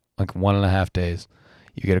 Like 1.5 days.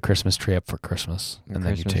 You get a Christmas tree up for Christmas, and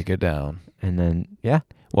then you take it down. And then, yeah.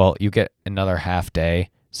 Well, you get another half day,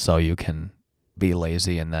 so you can be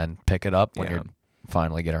lazy and then pick it up when you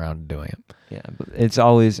finally get around to doing it. Yeah, but it's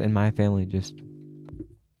always in my family just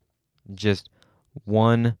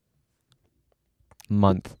 1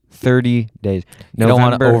 month, 30 days. You don't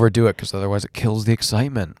want to overdo it because otherwise it kills the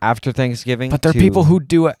excitement. After Thanksgiving. But there are people who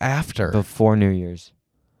do it after. Before New Year's.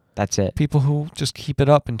 That's it. People who just keep it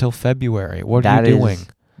up until February. What are you doing?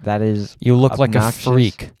 That is You look obnoxious. like a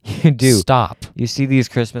freak. You do. Stop. You see these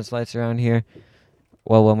Christmas lights around here?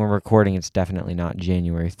 Well, when we're recording, it's definitely not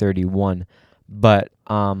January 31. But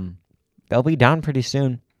they'll be down pretty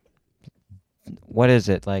soon. What is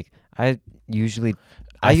it? Like, I usually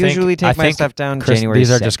take my stuff down January 6th.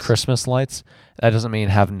 These are just Christmas lights. That doesn't mean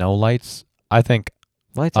have no lights. I think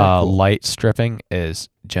lights are cool. Light stripping is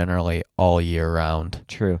generally all year round.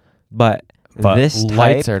 True. But this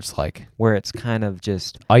lights type, are just like where it's kind of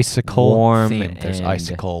just icicle warm themed. There's and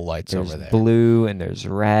icicle lights over there. There's blue and there's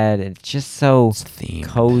red. And it's just so It's themed.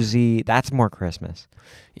 cozy. That's more Christmas.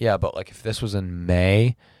 Yeah, but like if this was in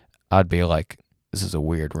May, I'd be like, this is a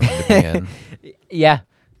weird room to be in. Yeah.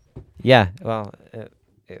 Yeah. Well,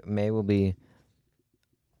 May will be.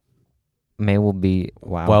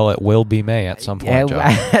 Wow. Well, it will be May at some point, Joe.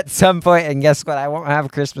 At some point, and guess what? I won't have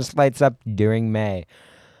Christmas lights up during May.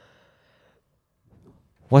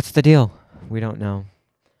 What's the deal? We don't know.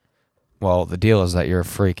 Well, the deal is that you're a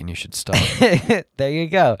freak and you should stop. There you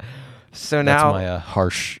go. So now that's my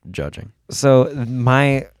harsh judging. So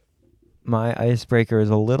my icebreaker is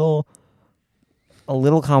a little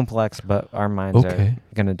complex, but our minds are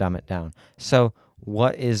gonna dumb it down. So,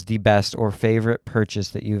 what is the best or favorite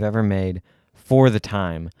purchase that you've ever made for the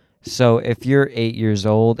time? So, if you're 8 years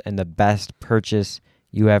old and the best purchase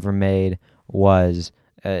you ever made was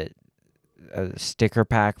a sticker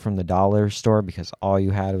pack from the dollar store because all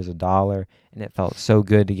you had was $1 and it felt so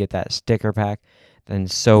good to get that sticker pack, then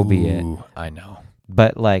so be it. I know.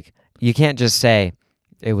 But like, you can't just say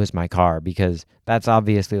it was my car because that's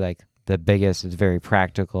obviously like the biggest. It's very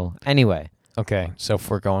practical. Anyway. Okay, so if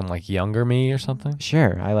we're going like younger me or something?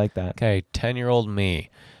 Sure, I like that. Okay, 10-year-old me.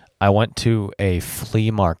 I went to a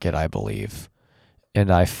flea market, I believe,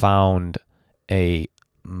 and I found a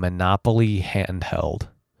Monopoly handheld.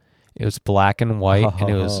 It was black and white, and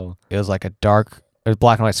it was like it was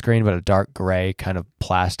black and white screen, but a dark gray kind of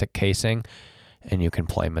plastic casing, and you can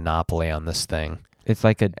play Monopoly on this thing. It's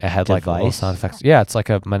like It had like a little sound effects. Yeah, it's like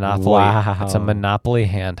a Monopoly. Wow. It's a Monopoly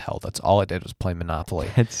handheld. That's all it did was play Monopoly.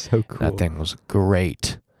 That's so cool. That thing was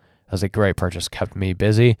great. That was a great purchase. Kept me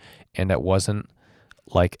busy, and it wasn't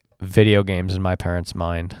like video games in my parents'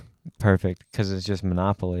 mind. Perfect, because it's just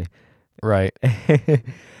Monopoly. Right.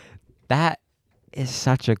 That is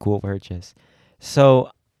such a cool purchase.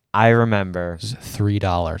 So I remember. It was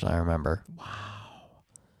 $3, I remember.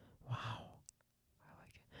 Wow.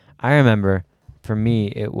 I remember, for me,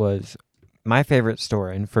 it was my favorite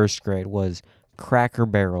store in first grade was Cracker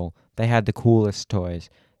Barrel. They had the coolest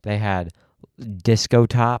toys. They had disco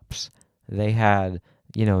tops. They had,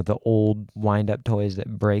 the old wind-up toys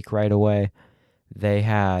that break right away. They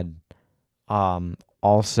had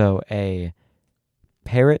also a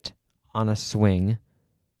parrot on a swing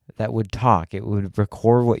that would talk. It would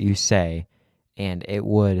record what you say, and it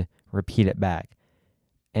would repeat it back.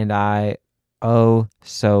 And I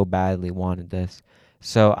so badly wanted this.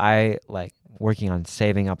 So I working on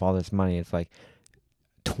saving up all this money. It's like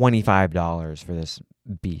 $25 for this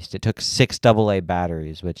beast. It took 6 AA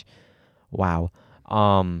batteries, which wow.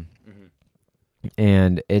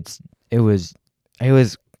 And it was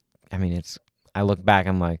I mean, I look back,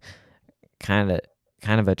 I'm like kind of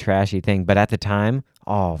a trashy thing, but at the time,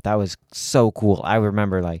 that was so cool. I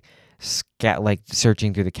remember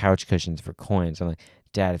searching through the couch cushions for coins. I'm like,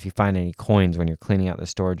 Dad, if you find any coins when you're cleaning out the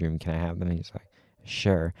storage room, can I have them? And he's like,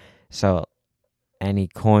 sure. So any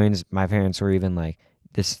coins, my parents were even like,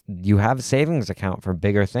 you have a savings account for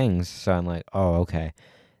bigger things. So I'm like, oh, okay.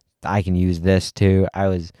 I can use this too. I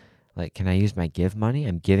was like, can I use my give money?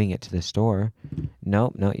 I'm giving it to the store.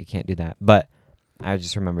 No, you can't do that. But I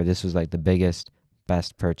just remember this was like the biggest,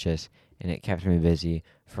 best purchase, and it kept me busy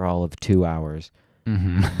for all of 2 hours.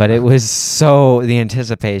 Mm-hmm. But it was the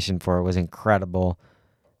anticipation for it was incredible.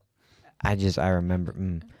 I remember,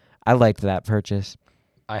 I liked that purchase.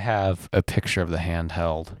 I have a picture of the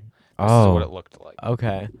handheld. This is what it looked like.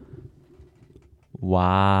 Okay.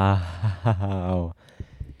 Wow.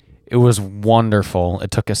 It was wonderful.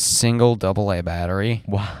 It took a single AA battery.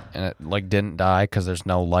 Wow. And it didn't die because there's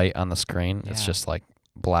no light on the screen. Yeah. It's just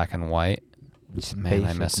black and white. Man,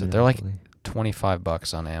 I miss it. They're like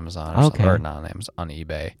 $25 on Amazon or something, or not on Amazon, on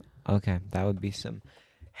eBay. Okay, that would be some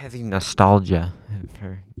heavy nostalgia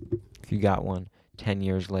if you got one 10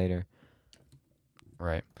 years later.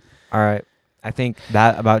 Right. All right. I think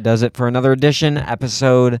that about does it for another edition,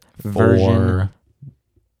 episode, version.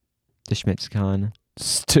 The schmitzcon.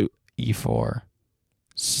 S2E4.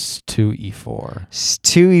 S2E4.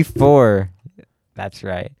 S2E4. That's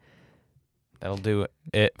right. That'll do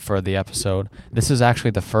it for the episode. This is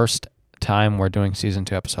actually the first time we're doing season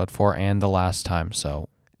 2, episode 4, and the last time, so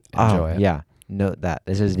enjoy it. Yeah. Note that.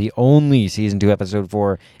 This is the only season 2, episode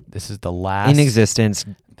 4. This is the last in existence.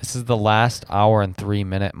 This is the last hour and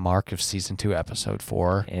 3-minute mark of season 2, episode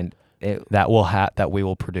 4, and that we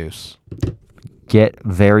will produce. Get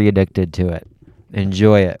very addicted to it.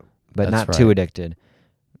 Enjoy it, but That's not too addicted.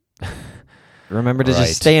 Remember to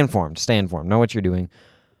just stay informed. Stay informed. Know what you're doing.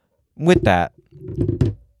 With that,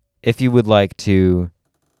 if you would like to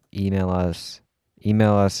email us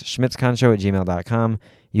schmitzconshow@gmail.com.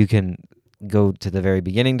 You can go to the very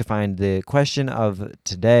beginning to find the question of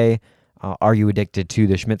today. Are you addicted to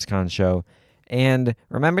the Schmitzcon show? And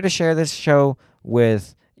remember to share this show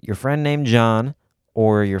with your friend named John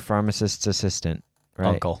or your pharmacist's assistant. Right?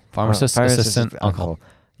 Uncle. Pharmacist assistant, uncle.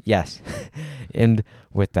 Yes. And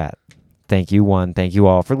with that, thank you thank you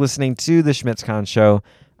all for listening to the Schmitzcon show.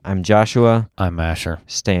 I'm Joshua. I'm Asher.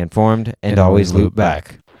 Stay informed and always loop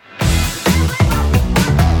back.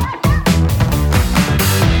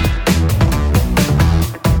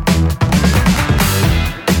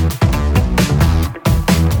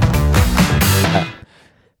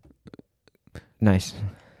 Nice.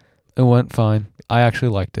 It went fine. I actually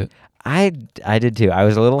liked it. I did too. I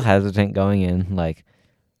was a little hesitant going in,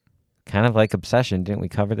 kind of like Obsession. Didn't we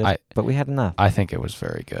cover this? But we had enough. I think it was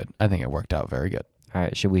very good. I think it worked out very good. All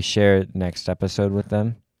right. Should we share next episode with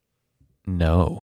them? No.